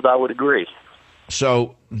evolved, I would agree.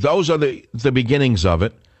 So those are the beginnings of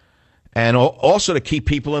it. And also to keep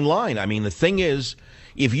people in line. I mean, the thing is,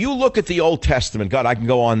 if you look at the Old Testament, God, I can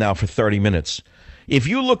go on now for 30 minutes. If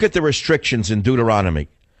you look at the restrictions in Deuteronomy,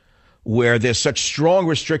 where there's such strong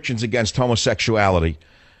restrictions against homosexuality,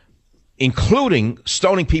 including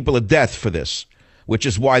stoning people to death for this, which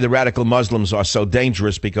is why the radical Muslims are so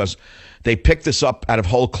dangerous, because they picked this up out of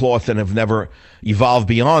whole cloth and have never evolved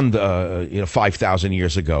beyond 5,000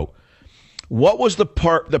 years ago. What was the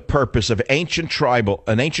purpose of an ancient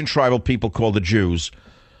tribal people called the Jews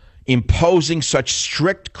imposing such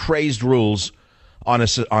strict, crazed rules on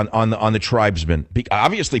the tribesmen?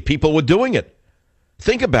 Obviously, people were doing it.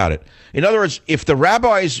 Think about it. In other words, if the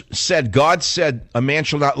rabbis said, God said a man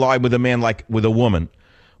shall not lie with a man like with a woman,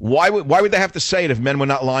 why would they have to say it if men were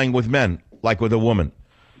not lying with men like with a woman?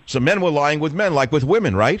 So men were lying with men like with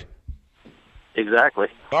women, right? Exactly.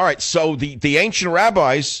 All right, so the ancient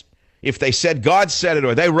rabbis, if they said God said it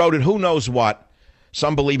or they wrote it, who knows what,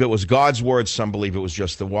 some believe it was God's words, some believe it was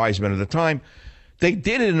just the wise men of the time, they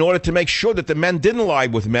did it in order to make sure that the men didn't lie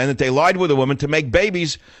with men, that they lied with the women to make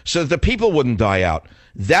babies so that the people wouldn't die out.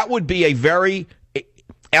 That would be a very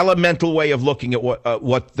elemental way of looking at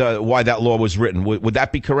why that law was written. Would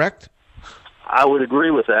that be correct? I would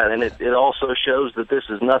agree with that, and it also shows that this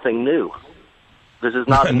is nothing new. This is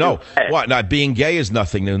not no. What? Not being gay is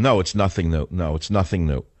nothing new. No, it's nothing new. No, it's nothing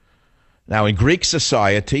new. Now, in Greek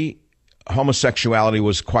society, homosexuality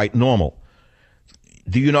was quite normal.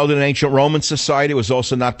 Do you know that in ancient Roman society it was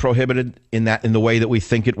also not prohibited in the way that we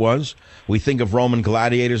think it was? We think of Roman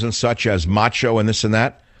gladiators and such as macho and this and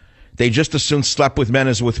that. They just as soon slept with men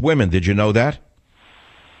as with women. Did you know that?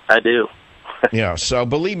 I do. Yeah, so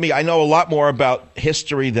believe me, I know a lot more about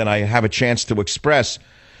history than I have a chance to express.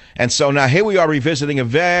 And so now here we are revisiting a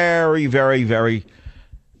very, very, very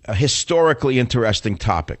historically interesting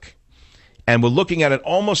topic. And we're looking at it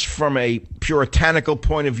almost from a puritanical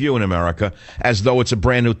point of view in America, as though it's a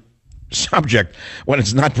brand new subject, when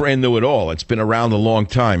it's not brand new at all. It's been around a long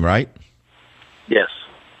time, right? Yes.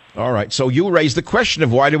 All right. So you raised the question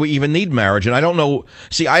of why do we even need marriage? And I don't know.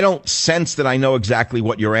 See, I don't sense that I know exactly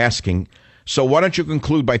what you're asking. So why don't you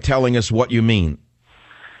conclude by telling us what you mean?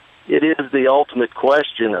 It is the ultimate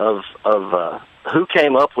question of who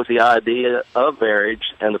came up with the idea of marriage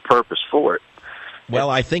and the purpose for it. Well,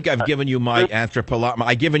 I think I've given you my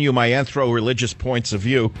anthro-religious points of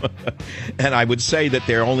view, and I would say that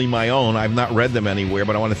they're only my own. I've not read them anywhere,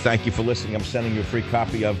 but I want to thank you for listening. I'm sending you a free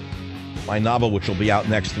copy of my novel, which will be out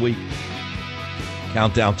next week,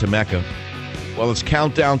 Countdown to Mecca. Well, it's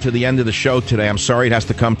countdown to the end of the show today. I'm sorry it has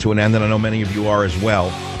to come to an end, and I know many of you are as well.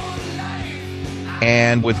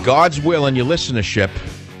 And with God's will and your listenership,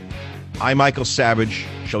 I, Michael Savage,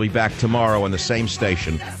 shall be back tomorrow on the same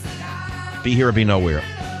station. Be here or be nowhere.